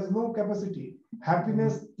nature has no capacity.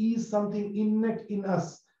 Happiness is something innate in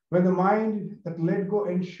us. When the mind that let go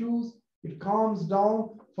ensues, it calms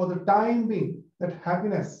down. For the time being, that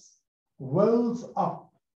happiness wells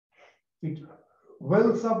up. It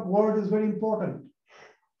wells up word is very important.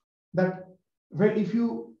 That when if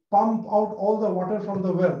you pump out all the water from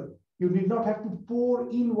the well, you need not have to pour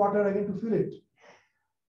in water again to fill it.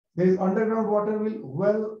 There is underground water will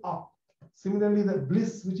well up. Similarly, the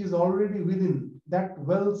bliss which is already within, that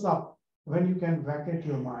wells up when you can vacate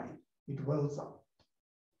your mind. It wells up.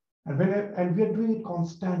 And we are doing it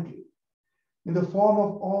constantly in the form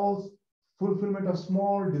of all fulfillment of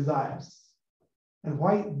small desires. And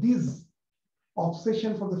why this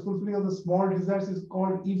obsession for the fulfilling of the small desires is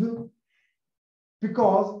called evil?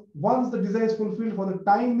 Because once the desire is fulfilled, for the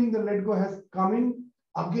time being the let go has come in,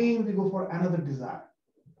 again we go for another desire.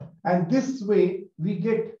 And this way we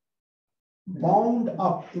get bound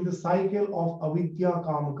up in the cycle of avidya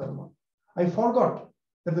kama karma. I forgot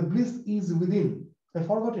that the bliss is within. I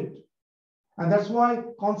forgot it. And that's why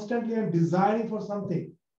constantly I'm desiring for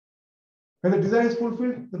something. When the desire is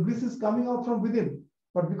fulfilled, the bliss is coming out from within.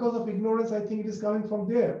 But because of ignorance, I think it is coming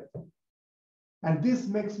from there. And this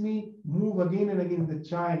makes me move again and again in the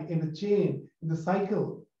chain, in the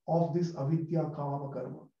cycle of this avidya kama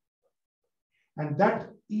karma. And that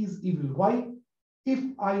is evil. Why? If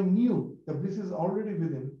I knew the bliss is already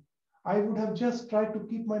within, I would have just tried to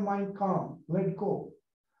keep my mind calm, let go.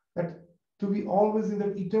 That to be always in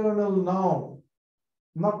that eternal now,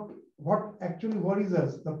 not what actually worries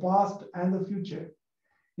us, the past and the future.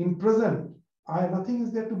 In present, nothing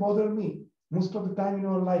is there to bother me. Most of the time in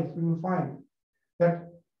our life, we will find that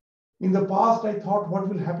in the past, I thought what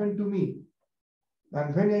will happen to me.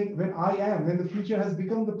 And when the future has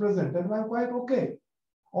become the present, and I'm quite okay.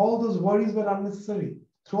 All those worries were unnecessary.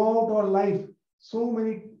 Throughout our life, so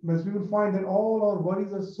many, we will find that all our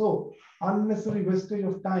worries are so unnecessary wastage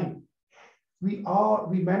of time. We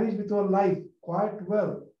manage with our life quite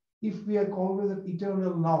well if we are always at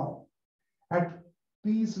eternal now, at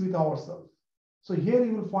peace with ourselves. So here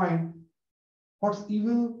you will find what's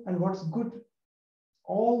evil and what's good.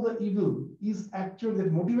 All the evil is actually,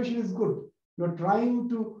 that motivation is good. You're trying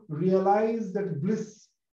to realize that bliss,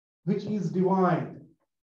 which is divine,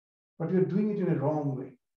 but you're doing it in a wrong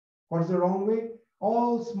way. What's the wrong way?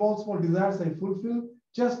 All small desires I fulfill,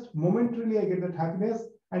 just momentarily I get that happiness,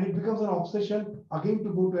 and it becomes an obsession again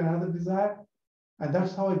to go to another desire. And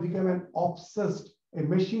that's how I become an obsessed, a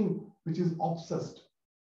machine which is obsessed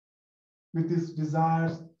with these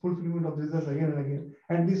desires, fulfillment of desires again and again.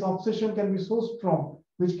 And this obsession can be so strong,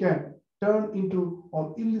 which can turn into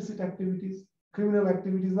all illicit activities, criminal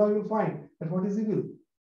activities. Now you'll find that what is evil?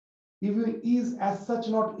 Evil is as such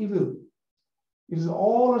not evil. It is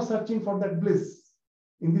all are searching for that bliss.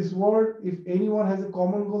 In this world, if anyone has a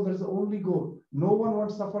common goal, that's the only goal. No one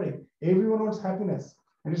wants suffering. Everyone wants happiness.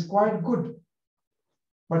 And it's quite good.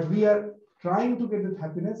 But we are trying to get that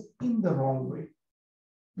happiness in the wrong way.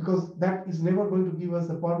 Because that is never going to give us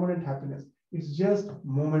a permanent happiness. It's just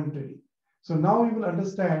momentary. So now you will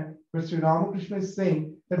understand where Sri Ramakrishna is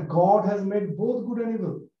saying that God has made both good and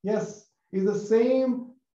evil. Yes, it's the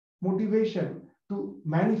same motivation to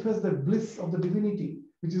manifest the bliss of the divinity,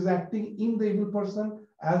 which is acting in the evil person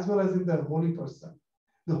as well as in the holy person.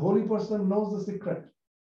 The holy person knows the secret.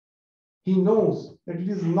 He knows that it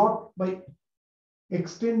is not by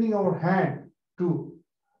extending our hand to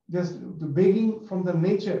just begging from the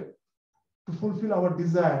nature to fulfill our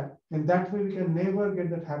desire. In that way, we can never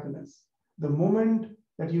get that happiness. The moment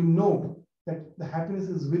that you know that the happiness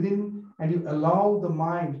is within and you allow the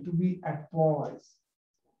mind to be at poise,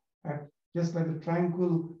 just like the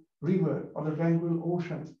tranquil river or the tranquil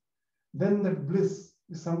ocean, then that bliss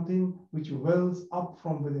is something which wells up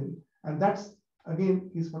from within. And that's,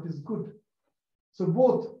 again, is what is good. So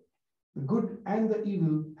both the good and the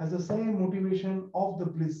evil has the same motivation of the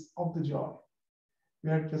bliss, of the joy. We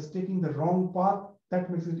are just taking the wrong path, that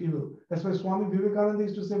makes it evil. That's why Swami Vivekananda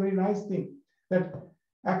used to say a very nice thing, that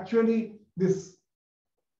actually this,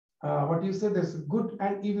 what you said, there's good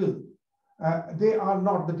and evil. They are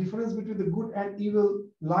not. The difference between the good and evil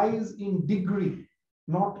lies in degree,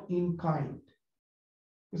 not in kind.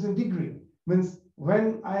 It's in degree. Means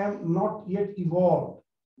when I am not yet evolved,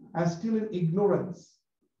 I'm still in ignorance.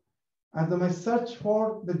 And then my search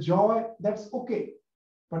for the joy, that's okay.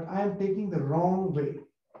 But I am taking the wrong way.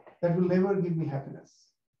 That will never give me happiness.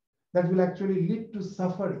 That will actually lead to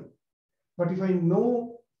suffering. But if I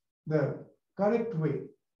know the correct way,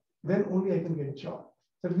 then only I can get joy.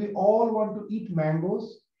 So we all want to eat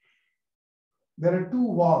mangoes. There are two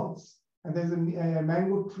walls, and there's a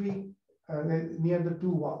mango tree near the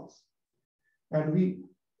two walls. And we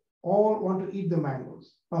all want to eat the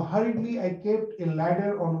mangoes. Now, hurriedly, I kept a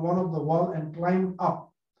ladder on one of the wall and climbed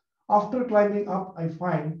up. After climbing up, I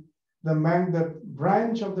find the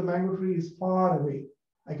branch of the mango tree is far away.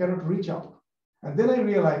 I cannot reach out. And then I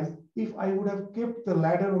realized if I would have kept the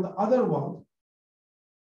ladder on the other wall,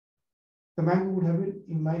 the mango would have been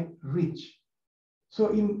in my reach. So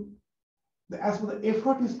as for the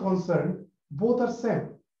effort is concerned, both are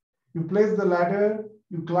same. You place the ladder,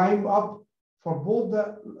 you climb up. For both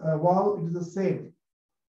the wall, it is the same.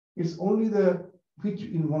 It's only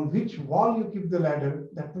which wall you keep the ladder,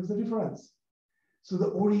 that makes the difference. So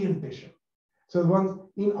the orientation. So once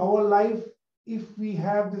in our life, if we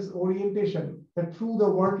have this orientation that through the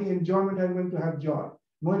worldly enjoyment I'm going to have joy,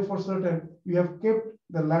 know it for certain, you have kept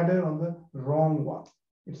the ladder on the wrong one.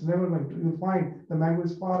 It's never going to. You'll find the mango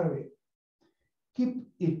is far away. Keep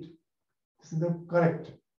it. This is the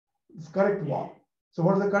correct. It's correct vow. So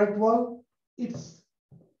what is the correct vow? It's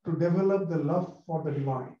to develop the love for the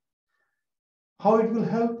divine. How it will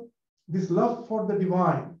help? This love for the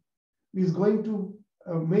divine is going to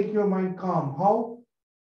make your mind calm. How?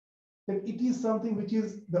 That it is something which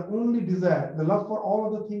is the only desire. The love for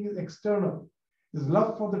all other things is external. This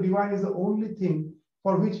love for the divine is the only thing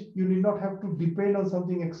for which you need not have to depend on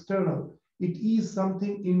something external. It is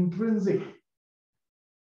something intrinsic.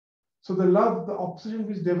 So the love, the obsession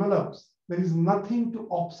which develops, there is nothing to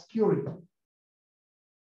obscure it,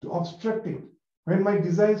 to obstruct it. When my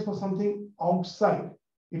desire is for something outside,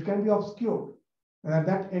 it can be obscured, and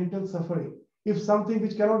that entails suffering. If something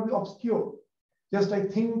which cannot be obscured, just I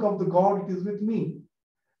think of the God, it is with me.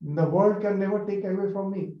 The world can never take away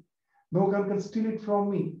from me. No one can steal it from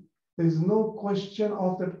me. There is no question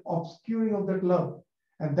of that obscuring of that love.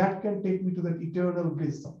 And that can take me to that eternal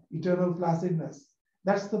bliss, eternal placidness.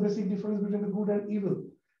 That's the basic difference between the good and evil.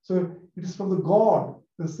 So it is from the God,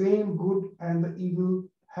 the same good and the evil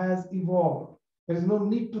has evolved. There is no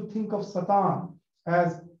need to think of Satan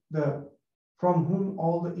as the from whom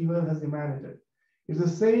all the evil has emanated. It's the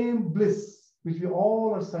same bliss which we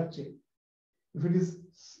all are searching. If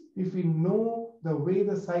we know the way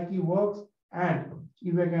the psyche works, and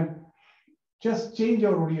if we can just change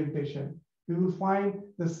our orientation, we will find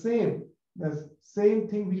the same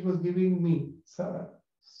thing which was giving me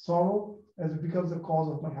sorrow as it becomes the cause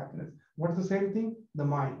of my happiness. What is the same thing? The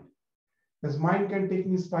mind. This mind can take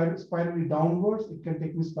me spirally downwards, it can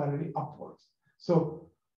take me spirally upwards. So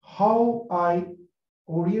how I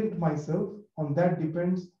orient myself, on that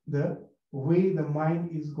depends the way the mind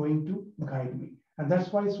is going to guide me. And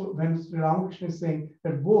that's why when Sri Ramakrishna is saying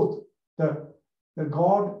that both the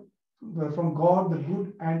God, from God, the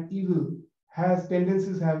good and evil has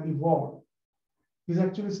tendencies have evolved, he's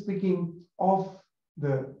actually speaking of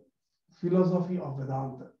the philosophy of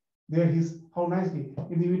Vedanta. There is how nicely,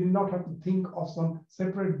 we did not have to think of some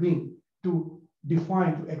separate being to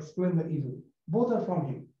define, to explain the evil. Both are from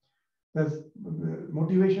him. There's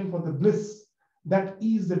motivation for the bliss, that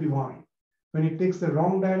is the divine. When it takes the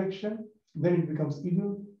wrong direction, then it becomes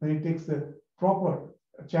evil. When it takes the proper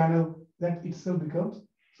channel, that itself becomes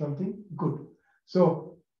something good.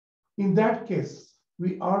 So in that case,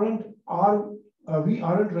 we aren't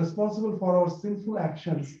responsible for our sinful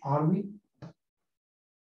actions, are we?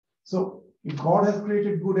 So if God has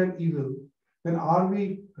created good and evil, then are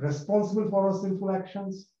we responsible for our sinful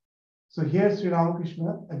actions? So here Sri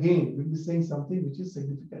Ramakrishna again will be saying something which is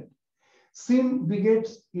significant. Sin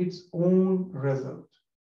begets its own result.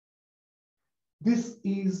 This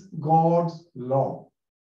is God's law.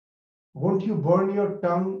 Won't you burn your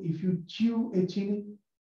tongue if you chew a chili?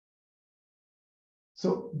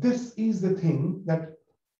 So this is the thing that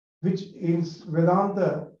which is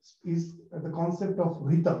Vedanta is the concept of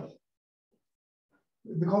rhythm.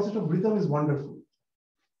 The concept of rhythm is wonderful.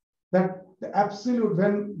 That the absolute,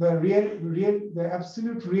 when the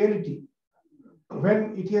absolute reality,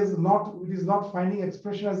 when it is not finding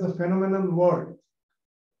expression as a phenomenal world,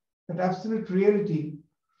 that absolute reality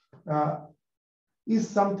is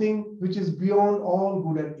something which is beyond all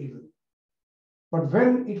good and evil. But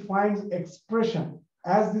when it finds expression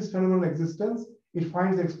as this phenomenal existence, it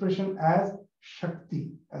finds expression as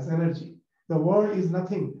Shakti, as energy. The world is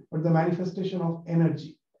nothing but the manifestation of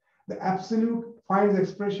energy. The absolute finds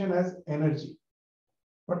expression as energy.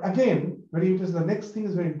 But again, very interesting, the next thing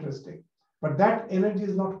is very interesting. But that energy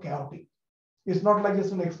is not chaotic. It's not like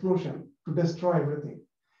just an explosion to destroy everything.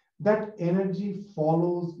 That energy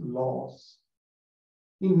follows laws.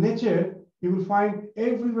 In nature, you will find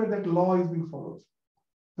everywhere that law is being followed.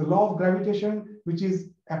 The law of gravitation, which is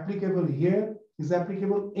applicable here, is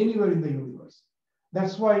applicable anywhere in the universe.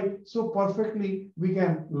 That's why so perfectly we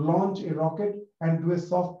can launch a rocket and do a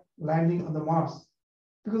soft landing on the Mars.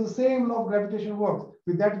 Because the same law of gravitation works.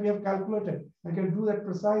 With that, we have calculated and can do that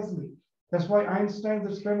precisely. That's why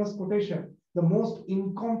Einstein's famous quotation, the most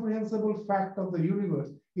incomprehensible fact of the universe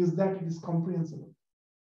is that it is comprehensible.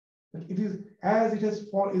 That it is, as it is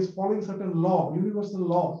following certain law, universal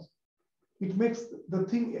laws. It makes the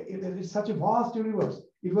thing, it's such a vast universe.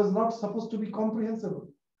 It was not supposed to be comprehensible.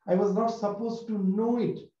 I was not supposed to know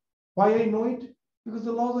it. Why I know it? Because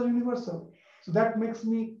the laws are universal. So that makes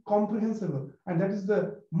me comprehensible. And that is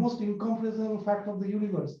the most incomprehensible fact of the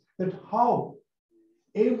universe, that how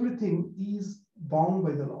everything is bound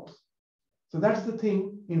by the laws. So that's the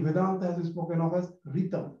thing in Vedanta has been spoken of as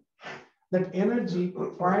rhythm. That energy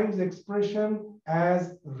finds expression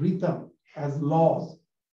as rhythm, as laws.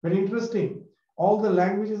 Very interesting. All the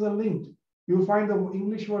languages are linked. You find the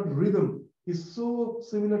English word rhythm is so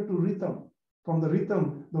similar to rhythm. From the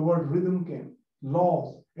rhythm, the word rhythm came.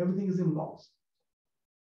 laws. Everything is in laws.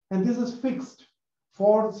 And this is fixed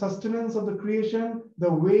for sustenance of the creation,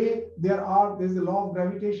 the way there's the law of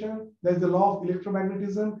gravitation, there's the law of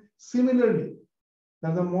electromagnetism. Similarly,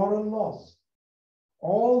 there's the moral laws.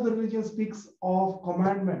 All the religion speaks of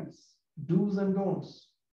commandments, do's and don'ts.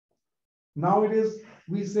 Nowadays,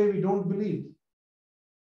 we say we don't believe.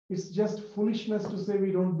 It's just foolishness to say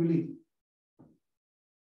we don't believe.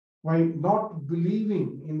 By not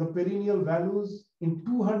believing in the perennial values, in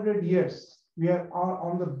 200 years, we are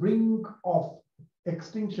on the brink of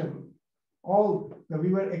extinction. We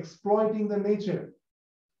were exploiting the nature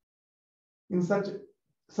in such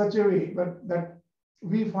a way, but that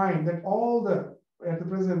we find that at the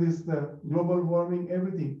present is the global warming,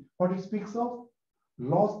 everything. What it speaks of,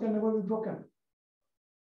 laws can never be broken.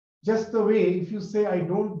 Just the way, if you say, I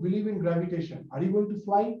don't believe in gravitation, are you going to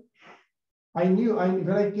fly?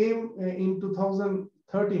 When I came in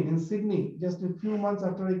 2013 in Sydney, just a few months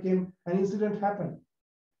after I came, an incident happened.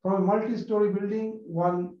 From a multi-story building,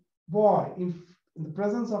 one boy, in the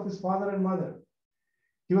presence of his father and mother,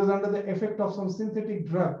 he was under the effect of some synthetic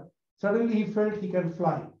drug. Suddenly he felt he can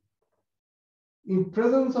fly. In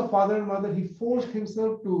presence of father and mother, he forced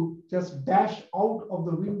himself to just dash out of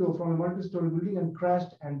the window from a multi-story building and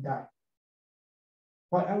crashed and died.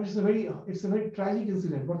 It's a very tragic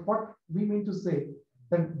incident. But what we mean to say,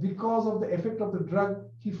 that because of the effect of the drug,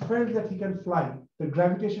 he felt that he can fly. The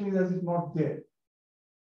gravitation is as if not there.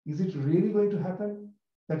 Is it really going to happen?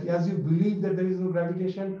 That as you believe that there is no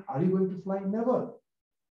gravitation, are you going to fly? Never.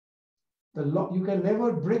 You can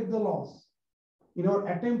never break the laws. In our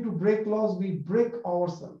attempt to break laws, we break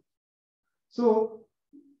ourselves. So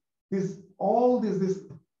this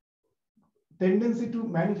tendency to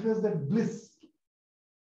manifest that bliss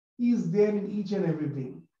is there in each and every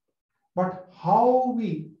being. But how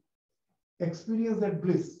we experience that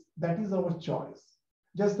bliss, that is our choice.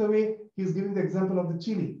 Just the way he's giving the example of the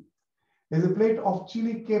chili. There's a plate of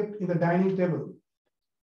chili kept in the dining table.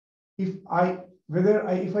 If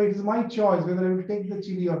it is my choice whether I will take the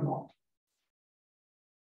chili or not,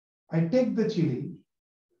 I take the chili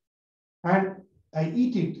and I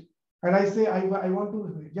eat it, and I say I want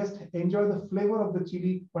to just enjoy the flavor of the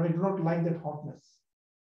chili, but I do not like that hotness.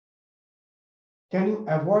 Can you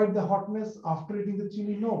avoid the hotness after eating the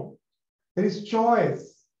chili? No. There is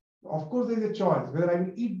choice. Of course, there is a choice. Whether I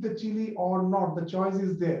will eat the chili or not, the choice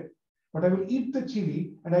is there. But I will eat the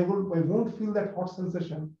chili and I won't feel that hot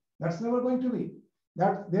sensation. That's never going to be.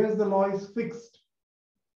 There's the law is fixed.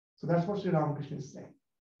 So that's what Sri Ramakrishna is saying.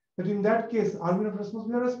 That in that case, are we not responsible?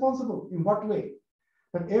 We are responsible. In what way?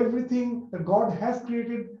 That everything that God has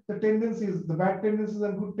created, the tendencies, the bad tendencies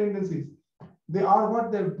and good tendencies, they are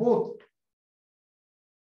what? They're both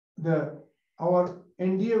our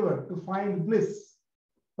endeavor to find bliss.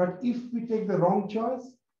 But if we take the wrong choice,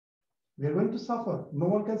 we are going to suffer. No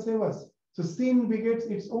one can save us. So sin begets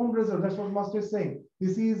its own result. That's what Master is saying.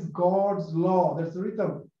 This is God's law. That's the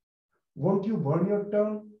rhythm. Won't you burn your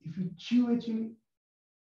tongue if you chew a chili?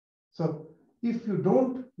 So if you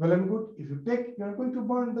don't, well and good. If you take, you are going to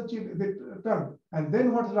burn the tongue. And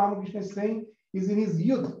then what Ramakrishna is saying is, in his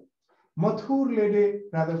youth, Mathur led a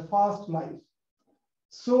rather fast life.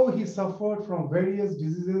 So he suffered from various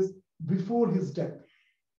diseases before his death.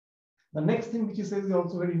 The next thing which he says is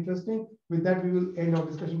also very interesting. With that, we will end our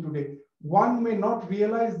discussion today. One may not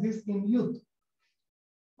realize this in youth.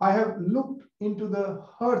 I have looked into the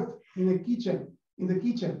hearth in the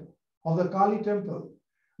kitchen of the Kali temple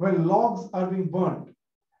when logs are being burned.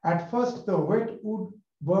 At first, the wet wood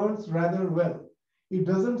burns rather well. It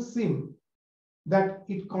doesn't seem that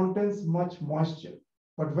it contains much moisture.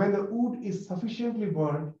 But when the wood is sufficiently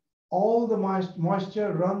burned, all the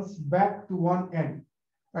moisture runs back to one end.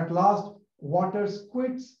 At last, water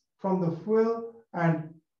squirts from the fuel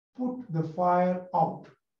and put the fire out.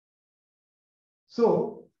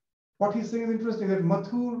 So, what he's saying is interesting, that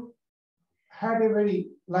Mathur had a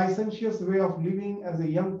very licentious way of living as a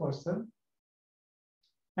young person,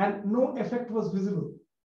 and no effect was visible.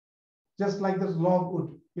 Just like this log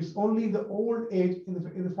wood, it's only the old age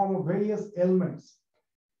in the form of various ailments.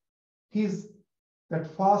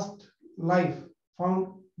 That fast life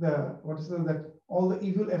found that all the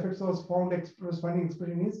evil effects was found corresponding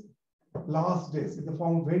expression is last days in the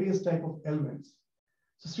form of various type of ailments.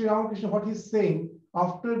 So Sri Ramakrishna, what he's saying,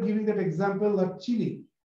 after giving that example of chili,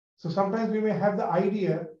 so sometimes we may have the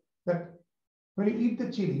idea that when you eat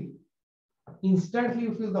the chili, instantly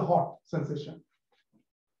you feel the hot sensation.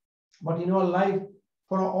 But in our life,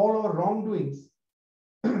 for all our wrongdoings,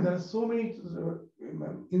 there are so many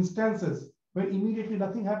instances where immediately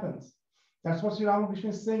nothing happens. That's what Sri Ramakrishna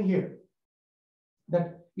is saying here.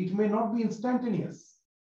 That It may not be instantaneous,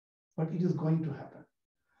 but it is going to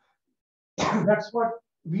happen. That's what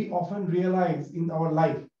we often realize in our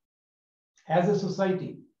life. As a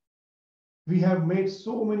society, we have made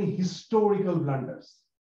so many historical blunders.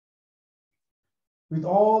 With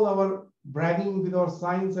all our bragging with our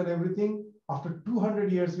science and everything, after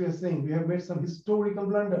 200 years, we are saying we have made some historical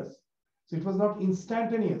blunders. So it was not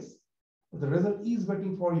instantaneous, but the result is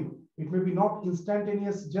waiting for you. It may be not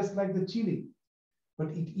instantaneous, just like the chili, but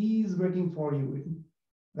it is waiting for you.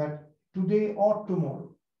 That today or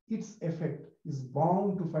tomorrow, its effect is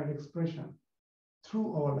bound to find expression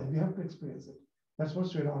through our life. We have to experience it. That's what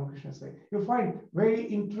Sri Ramakrishna said. You find very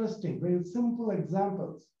interesting, very simple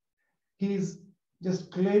examples. He is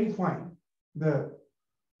just clarifying the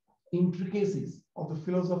intricacies of the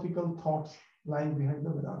philosophical thoughts lying behind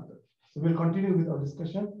the Vedanta. So we'll continue with our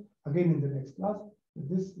discussion again in the next class. With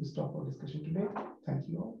this, we stop our discussion today. Thank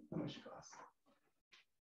you all. Namaskar.